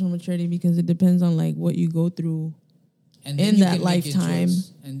becomes emotional maturity because it depends on like what you go through in that lifetime,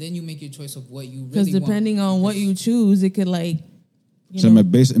 and then you make your choice of what you really want. Because depending on what you choose, it could like. So am I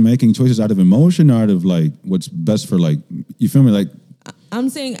making choices out of emotion or out of like what's best for like, you feel me? Like I'm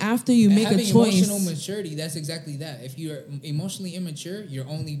saying after you make a choice. Emotional maturity, that's exactly that. If you're emotionally immature, you're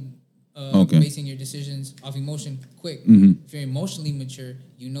only Okay. basing your decisions off emotion quick. Mm-hmm. If you're emotionally mature,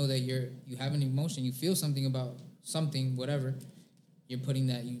 you know that you have an emotion, you feel something about something, whatever. You're putting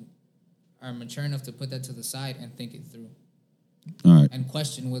that, you are mature enough to put that to the side and think it through All right. and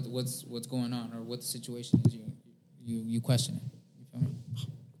question what's going on or what the situation is. You question it. You feel me?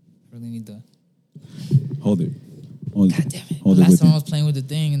 I really need the. Hold it. Hold God it. damn it! Hold it Last with time I you. was playing with the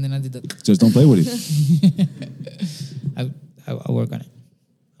thing and then I did the. Just don't play with it. I work on it.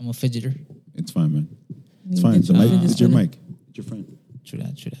 I'm a fidgeter. It's fine, man. It's You fine. get The your mic. fidget It's your spinner. mic. It's your friend. True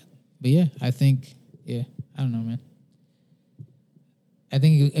that. But yeah, I think, I don't know, man. I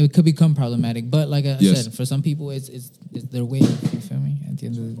think it could become problematic, but like I Yes. said, for some people, it's their way. You feel me? At the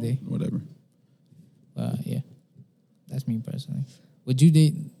end of the day, Whatever. yeah, that's me personally. Would you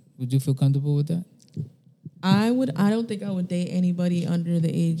date? Would you feel comfortable with that? I don't think I would date anybody under the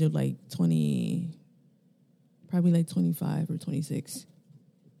age of like 20, probably like 25 or 26.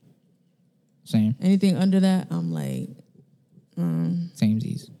 Same, Anything under that, I'm like,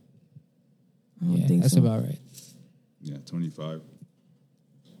 samesies. I don't Yeah, think that's so. about right. Yeah, 25.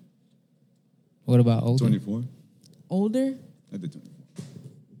 What about older? 24. Older, I did 24.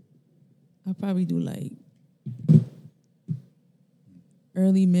 I'll probably do like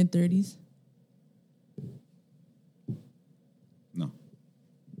early, mid 30s. No.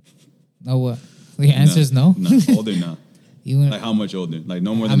 No, what? Your answer is no. No. Older, no. You wouldn't- Like how much older? Like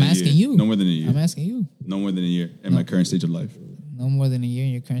no more than I'm a year. asking you. No more than a year. I'm asking you. No more than a year in my current stage of life. No more than a year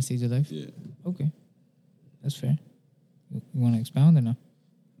in your current stage of life. Yeah. Okay, that's fair. You want to expound or no?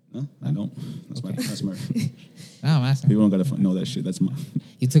 No, I don't. That's Okay. that's my. No, I'm asking. People don't gotta know that shit. That's my.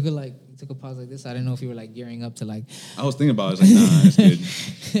 You took a pause like this. I didn't know if you were like gearing up to like. I was thinking about it. I was like, nah, that's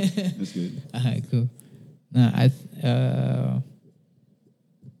good. That's good. All right, cool. Nah,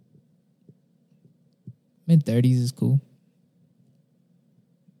 mid-30s is cool.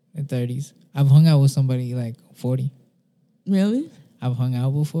 Mid-30s. I've hung out with somebody like 40. Really? I've hung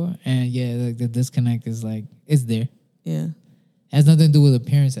out before, and yeah, like the disconnect is like it's there. Yeah. It has nothing to do with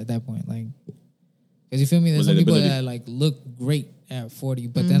appearance at that point, like, because you feel me. There's some people Relatability. that like look great at 40,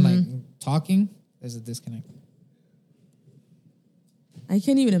 but then like talking, there's a disconnect. I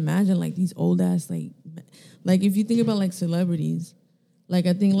can't even imagine like these old ass like if you think about like celebrities, like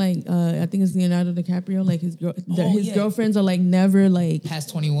I think it's Leonardo DiCaprio, like his yeah. girlfriends are like never like, Past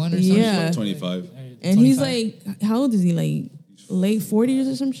 21 or something. Yeah. 25. and he's 25. like, how old is he? Like late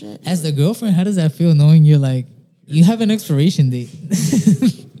 40s or some shit. As the girlfriend, how does that feel knowing you're like, you have an expiration date?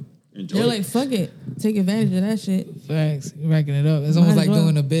 Enjoy. They're like, fuck it, take advantage of that shit. Facts, you're racking it up. It's Might almost as like well.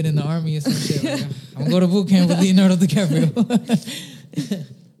 doing a bid in the army or some shit. Like, I'm gonna go to boot camp with Leonardo DiCaprio.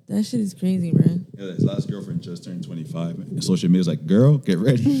 That shit is crazy, man. Yeah, his last girlfriend just turned 25. And social media's like, girl, get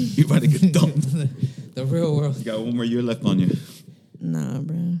ready. You about to get dumped. The real world. You got one more year left on you. Nah,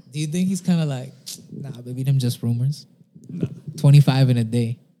 bro. Do you think he's kind of like, nah, baby, them just rumors? Nah. 25 in a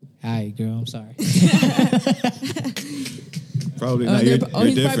day. All right, girl, I'm sorry. Probably not. You're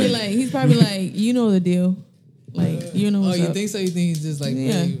he's different. probably like, you know the deal. Like, you know Oh, what's you up. think so? You think he's just like,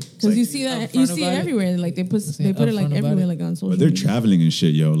 Yeah, really because you see that, upfront you see it about it? everywhere. Like they put Say it like upfront about everywhere, it. like on social. But they're media. traveling and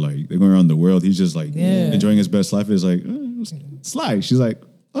shit, yo. Like, they're going around the world. He's just like Yeah. enjoying his best life. It's like, slide. She's like,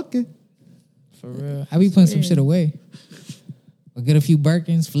 okay. For real. I be putting some shit away. I'll get a few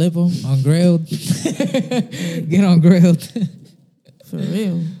Birkins, flip them on grilled. Get on grilled. For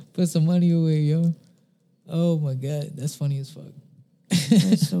real. Put some money away, yo. Oh my God. That's funny as fuck.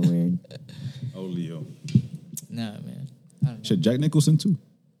 That's so weird. Oh, Leo. Nah, man. I don't know. Shit, Jack Nicholson, too.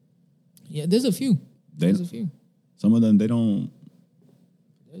 Yeah, there's a few. They, There's a few. some of them, they don't,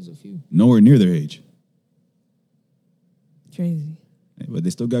 There's a few. nowhere near their age. Crazy. But they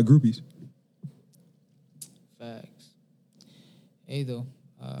still got groupies. Facts. Hey, though.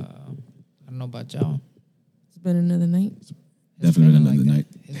 I don't know about y'all. It's been another night. It's Definitely feeling another like night.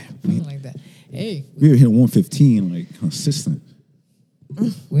 that. It's feeling like that. Hey, We were hitting 115, like, consistent.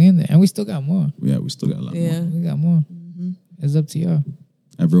 we in there. And we still got more. Yeah, we still got a lot more. Yeah. We got more. It's up to y'all.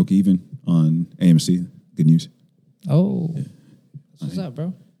 I broke even on AMC. Good news. Oh. What's up,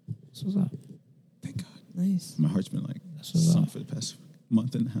 bro? What's up? Thank God. Nice. My heart's been like That's what's something up. for the past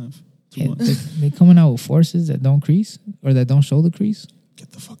month and a half, 2 Yeah, months. they coming out with forces that don't crease or that don't show the crease. Get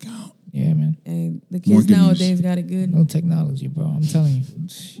the fuck out. Yeah, man. And the More kids good nowadays news. got it good. No technology, bro. I'm telling you.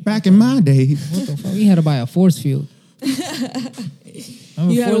 Back in my day, What the fuck? We had to buy a force field.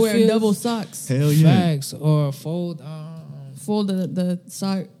 Remember You gotta force wear fields? double socks. hell yeah. Bags or fold Fold the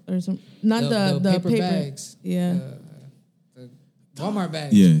sock or some. Not the paper paper. bags. Yeah. The Walmart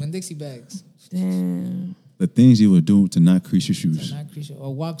bags. Yeah. When Dixie bags. Damn. The things you would do to not crease your shoes. Not crease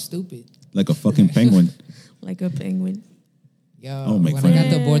or walk stupid. Like a fucking penguin. Like a penguin. Yo, Oh, make when fun I of got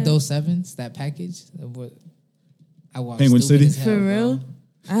the you. Bordeaux 7s, that package, I walked Penguin stupid City? as hell, For bro. real?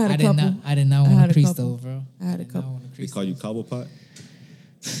 I had a I did couple. not. I did not I want had to a crease couple. though, bro. I had a did not couple. wanna They crease call you those. Cobblepot?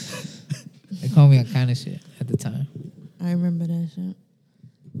 They called me a kind of shit at the time. I remember that shit.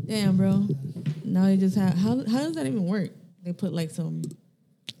 Damn, bro. Now they just have. How does that even work? They put like some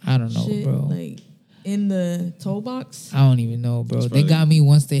I don't know, shit bro. like in the toe box. I don't even know, bro. It's They probably- got me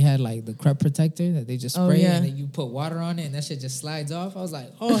once they had like the crep protector that they just Oh, spray yeah. and then you put water on it and that shit just slides off. I was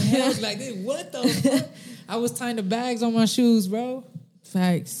like, oh hell, like what the fuck? I was tying the bags on my shoes, bro.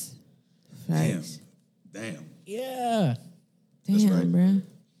 Facts. Damn. Facts. Damn. Yeah. That's Damn, right. bro.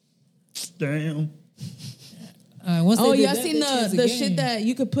 Damn. Once Oh, they did y'all that, seen they changed the game. shit that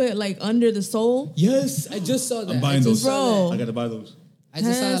you could put like under the sole? Yes, I just saw that. I'm buying I those. just saw Bro. that. I gotta buy those. I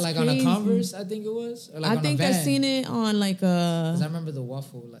just saw that That's like on a crazy. Converse, I think it was. Or like I on think a I Van. seen it on like 'Cause I a. remember the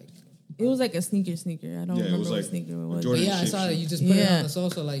waffle, like. It was like a sneaker. I don't Yeah, it remember was what like sneaker it a was. But Jordan yeah, I shape saw that shit. you just put it Yeah. on the sole,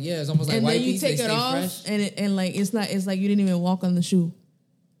 so like yeah, it's almost like And white then you piece, take they it stay off, fresh. and and like it's not. It's like you didn't even walk on the shoe.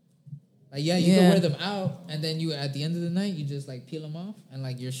 Like yeah, you Yeah. can wear them out, and then you at the end of the night you just like peel them off, and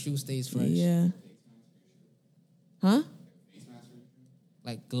like your shoe stays fresh. Yeah. Huh?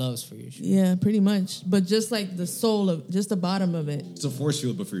 Like gloves for your shoe. Yeah, pretty much. But just like the sole of, just the bottom of it. It's a force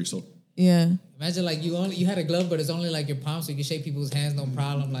field, but for your soul. Yeah. Imagine like you had a glove, but it's only like your palm, so you can shake people's hands, no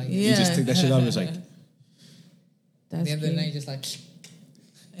problem. Like Yeah. You just take that shit off. It's like, at That's the end of the night, crazy. just like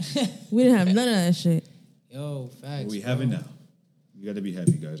We didn't have none of that shit. yo, facts. we bro. have it now. You gotta be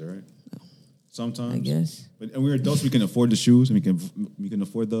happy, guys. All right. Sometimes, I guess. But and we're adults. We can afford the shoes, and we can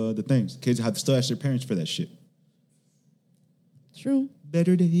afford the things. Kids have to still ask their parents for that shit. True.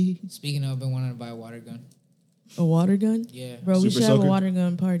 Better days. Speaking of, I've been wanting to buy a water gun. A water gun? Yeah, Bro, we Super should have soaker? a water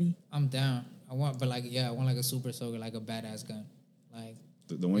gun party. I'm down. I want, but like yeah, I want like a super soaker, like a badass gun. Like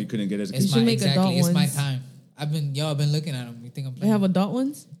The one you couldn't get as a it's kid. should my make adult exactly. It's my ones. time. I've been looking at them. You think I'm They playing? have adult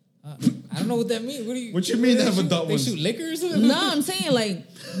ones? I don't know what that means. What do you? What you mean they have shoot? adult They ones? shoot liquor or something? No, I'm saying like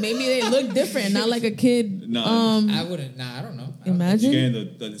maybe they look different, not like a kid. Nah. I wouldn't. Nah, I don't know. I don't You're Imagine.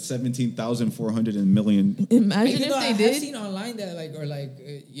 getting the 17,400 million. Imagine Even if though they I've did. seen online that like or like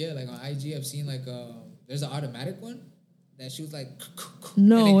yeah, like on IG, I've seen like there's an automatic one that shoots like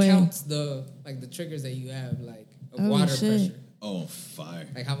No and it way. counts the like the triggers that you have like of Oh, water shit. pressure, Oh, fire!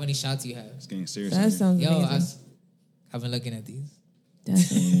 like how many shots you have. It's getting serious. That out sounds Yo, amazing. I've been looking at these.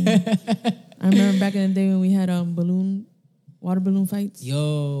 That's amazing. I remember back in the day when we had water balloon fights.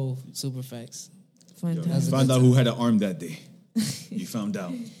 Yo, super facts. Fun here. times. a Found good out who had an arm that day. You found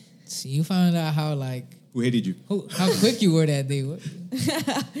out So you found out how like who hated you. how quick you were that day. What?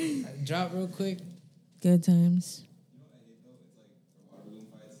 Drop real quick. Good times. You know what I hate though? It's like for water balloon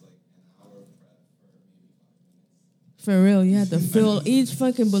fights, like an hour of prep for maybe 5 minutes. For real, you had to fill each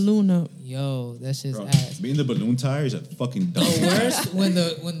fucking balloon up. Yo, that shit's Bro, ass. being the balloon tire is a fucking dumb. The worst when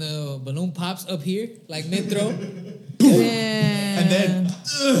the balloon pops up here, like mid throw. Yeah. And then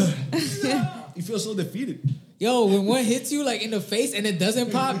you feel so defeated. Yo, when one hits you like in the face and it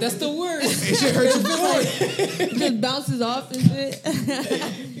doesn't pop, that's the worst. It shit hurts you more. it just bounces off and shit. I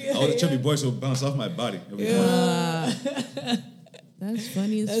was a chubby boy, so it bounced off my body. Every time. That's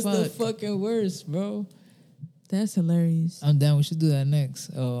funny as That's fuck. the fucking worst, bro. That's hilarious. I'm down. We should do that next.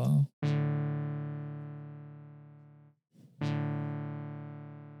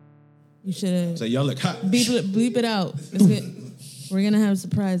 You should have So y'all look hot. bleep it out. We're gonna have a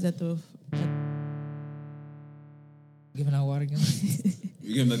surprise at the. Giving out water guns.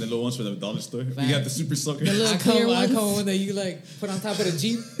 You give them like the little ones for the dollar store. We got the super sucker. little I clear ones. come one that you like put on top of the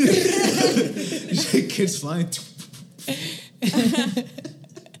Jeep. Kids flying.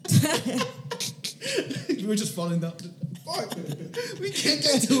 We were just falling down. Fuck. We can't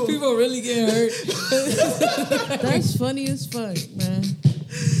get to him. People really getting hurt. That's funny as fuck, man.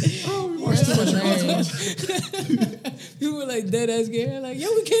 Watch too much Hilarious. People were like dead ass getting hurt. Like, yo,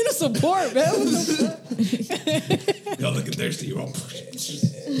 we came to support, man. What the fuck? Y'all looking thirsty. You're all.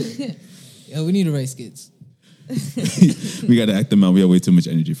 Yo, we need to write skits. We gotta act them out. We have way too much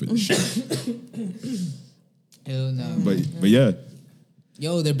energy for this shit. Hell no. But yeah,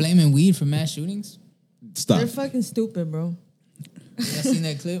 Yo, they're blaming weed for mass shootings. stop. They're fucking stupid, bro. Y'all seen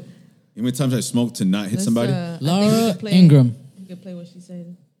that clip? How many times I smoked to not hit Let's, somebody? I think we Laura could play- Ingram. You can play what she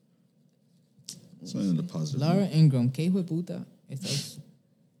said. Something in the positive. Laura Ingram. ¿Qué hijo de puta? Estás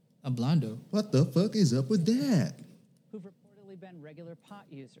hablando. What the fuck is up with that? who've reportedly been regular pot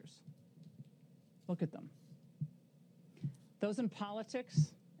users. Look at them. Those in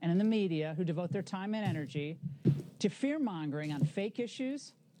politics and in the media who devote their time and energy to fear-mongering on fake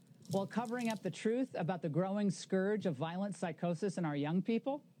issues while covering up the truth about the growing scourge of violent psychosis in our young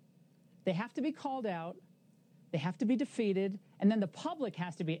people, they have to be called out they have to be defeated, and then the public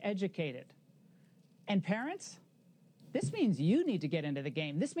has to be educated. And parents, this means you need to get into the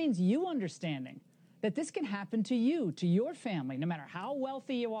game. This means you understanding that this can happen to you, to your family, no matter how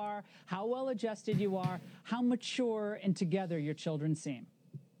wealthy you are, how well adjusted you are, how mature and together your children seem.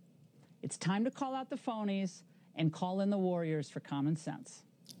 It's time to call out the phonies and call in the warriors for common sense.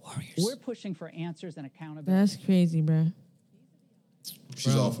 Warriors. We're pushing for answers and accountability. That's crazy, bro.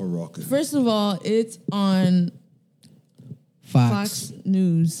 She's all for rocket. First of all, it's on Fox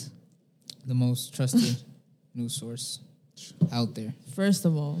News. The most trusted news source out there. First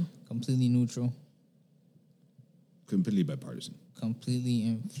of all, Completely neutral. Completely bipartisan. Completely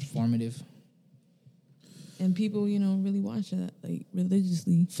informative. and people, you know, really watch that like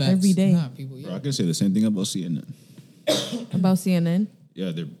religiously Facts. every day. Nah, people, Bro, yeah. I can say the same thing about CNN. About CNN.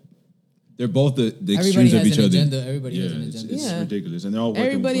 Yeah, they're both the Everybody extremes of has each an other. agenda. Everybody Yeah, has an it's, agenda. it's Yeah. ridiculous, and they're all working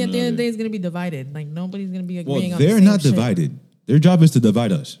Everybody with at one the end of the another. day is going to be divided. Like nobody's going to be Well, agreeing on the they're same not shit. divided. Their job is to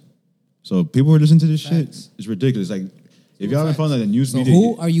divide us. So people who listen to this Facts. shit, it's ridiculous. Like if y'all haven't found that the news So media,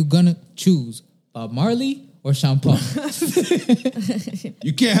 who are you gonna choose? Bob Marley or Sean Paul?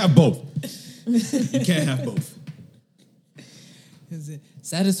 you can't have both. You can't have both. Is it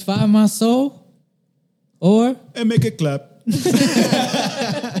satisfy my soul or And make it clap.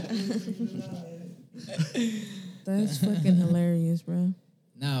 That's fucking hilarious, bro.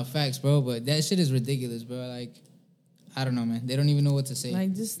 nah? Facts, bro. But that shit is ridiculous, bro. Like I don't know, man. They don't even know what to say.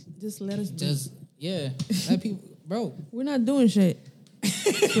 Like just let us Just yeah, let people, bro. We're not doing shit.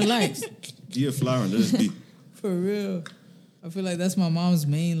 Just relax. Give a flower and let us be. For real. I feel like that's my mom's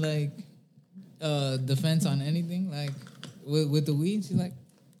main like defense on anything. Like with the weed, she's like,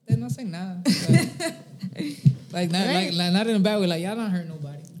 they're not saying nah. Like not Right. like not in a bad way. Like y'all don't hurt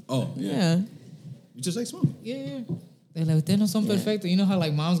nobody. Oh yeah. Yeah. You just like smoking. Yeah. They're like, ustedes no son perfectos. You know how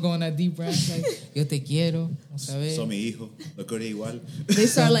like moms go on that deep breath, like, yo te quiero. Vamos a ver. So mi hijo, lo quiere igual. They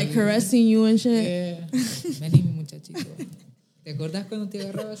start like caressing you and shit. Yeah. Vení, mi muchachito. ¿Te acordás cuando te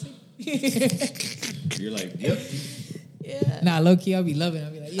agarraba así? You're like, yep. Yeah. Nah, low key, I'll be loving it.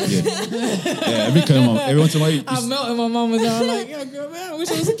 I'll be like, yeah. Yeah, every once in a while, I'm melting my mama's arm like, yo, girl, man, I wish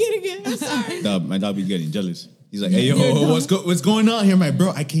I was a kid again. I'm sorry. my dog be getting jealous. He's like, hey, yo, what's going on here? My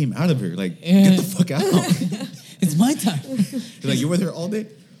bro, I came out of here. Like, get the fuck out. It's my time. He's like, you were there all day?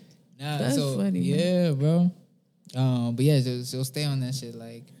 Nah, That's so, funny, man. yeah, bro. But yeah, so stay on that shit.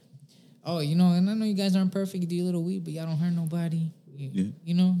 Like, oh, you know, and I know you guys aren't perfect. You do a little weed, but y'all don't hurt nobody.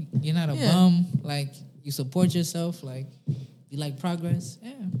 You know, you're not a Yeah. bum. Like, you support yourself. Like, you like progress.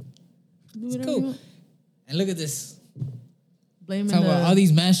 Yeah, Do it's whatever you cool. want. And look at this. Blaming Talking about all the,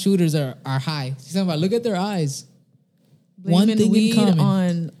 these mass shooters are high. She's talking about, look at their eyes. blaming one thing in weed common.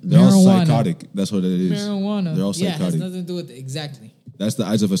 on They're all Marijuana. psychotic. That's what it is. Marijuana. They're all Yeah, it has psychotic. nothing to do with it. Exactly. That's the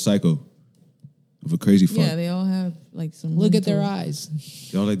eyes of a psycho, of a crazy fuck. yeah, they all have like some. Look at mental- their eyes.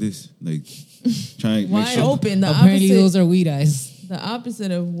 Y'all like this, like trying to make Wide sure. open. The Apparently, opposite. those are weed eyes. The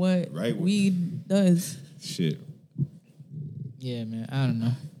opposite of what Right. weed does. Shit. Yeah, man. I don't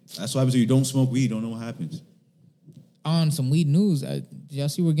know. That's what happens when you don't smoke weed. You don't know what happens. On some weed news, did y'all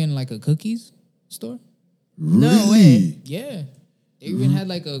see we're getting like a cookies store? No way. Yeah. They even had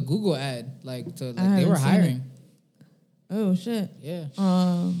like a Google ad, like to like they haven't were seen hiring. Oh shit. Yeah.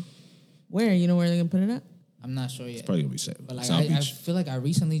 Where? You know where they're gonna put it at? I'm not sure yet. Probably gonna be sad. But like South I Beach. feel like I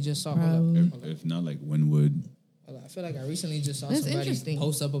recently just saw hold Probably. up. If not, like Wynwood. I feel like I recently just saw That's somebody interesting.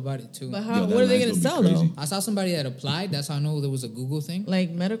 post up about it too. But Yo, how? that What are they line's gonna gonna be sell crazy. though? I saw somebody that applied. That's how I know there was a Google thing.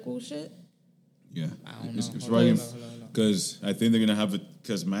 Like medical shit? Yeah. I don't It's, know. it's Hold on, right hold on, hold on. because I think they're gonna have it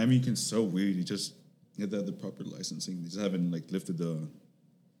because Miami can sell weed. You just get the proper licensing. They just haven't like lifted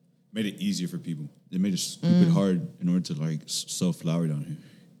made it easier for people. They made it stupid hard in order to like sell flower down here.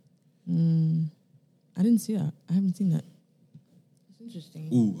 I didn't see that. I haven't seen that. It's interesting.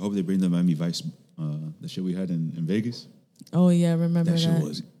 Ooh, I hope they bring the Miami Vice, the shit we had in Vegas. Oh yeah, I remember That shit that.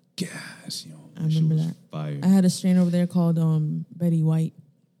 was gas, yo. I remember shit was that. fire. I had a strain over there called Betty White.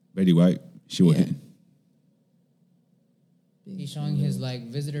 Betty White, she was Yeah. hitting. He's showing his like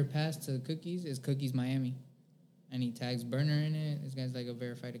visitor pass to Cookies. It's Cookies Miami, and he tags Burner in it. This guy's like a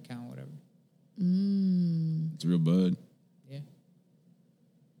verified account, whatever. It's a real bud. Yeah.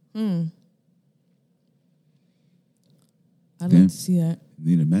 I'd Yeah. like to see that.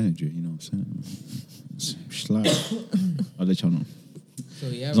 Need a manager, you know what I'm saying? Slide. I'll let y'all know. So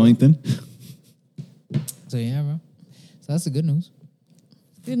yeah, Is bro. anything? So yeah, bro. So that's the good news.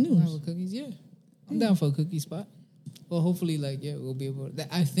 Good We'll have a news. cookies, yeah. I'm down for a cookie spot. Well, hopefully, like, yeah, we'll be able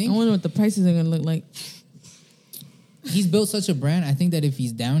to. I I think wonder what the prices are gonna look like. he's built such a brand. I think that if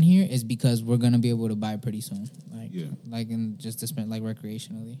he's down here, it's because we're gonna be able to buy pretty soon. Like, Yeah. like, and just to spend like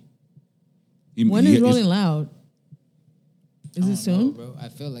recreationally. When is Rolling Loud? Is it soon? bro? I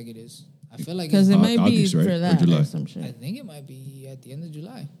feel like it is. I feel like Because it's, it might August, be right? for Or that July? or some shit. I think it might be at the end of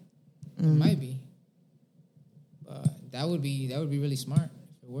July. It Mm. might be. That would be really smart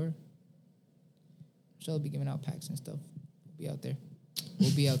if it were. I'm sure they'll be giving out packs and stuff. We'll be out there.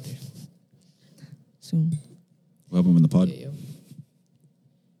 We'll be out there. Soon. We'll have them in the pod. Yeah, yo.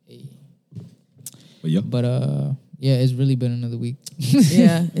 Hey. But yeah, But yeah, it's really been another week.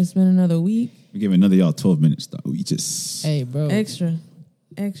 Yeah, it's been another week. we gave another y'all 12 minutes. Though. We just Hey, bro. Extra.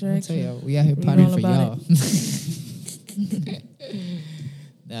 Let me tell y'all, we out here Read potting all for y'all. about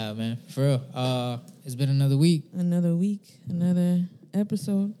Nah, man, for real. It's been another week. Another week, another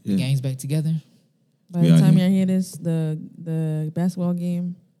episode. The gang's back together. By We the out time here. y'all hear this, the basketball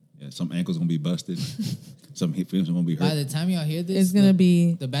game yeah, some ankles gonna be busted. Some hip feelings gonna be By hurt. the time y'all hear this, is gonna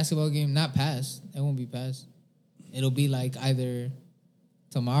be the basketball game not passed. It won't be passed. It'll be like either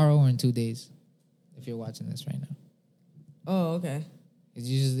tomorrow or in 2 days. If you're watching this right now, oh, okay. it's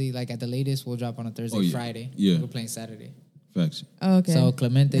usually like at the latest we'll drop on a Thursday, Oh, yeah. Friday. Yeah. We're playing Saturday. Facts. Oh, okay. So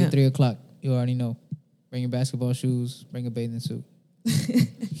Clemente, Yeah. 3:00. You already know. Bring your basketball shoes. Bring a bathing suit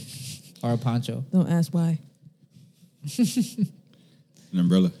or a poncho. Don't ask why. An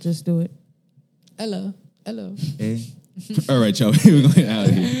umbrella. Just do it. Hello. All right, y'all. We're going out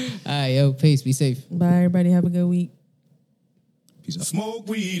of here. All right, yo, peace. Be safe. Bye, everybody. Have a good week. Peace out. Smoke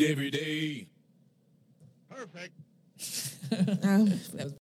weed every day. Perfect. Um,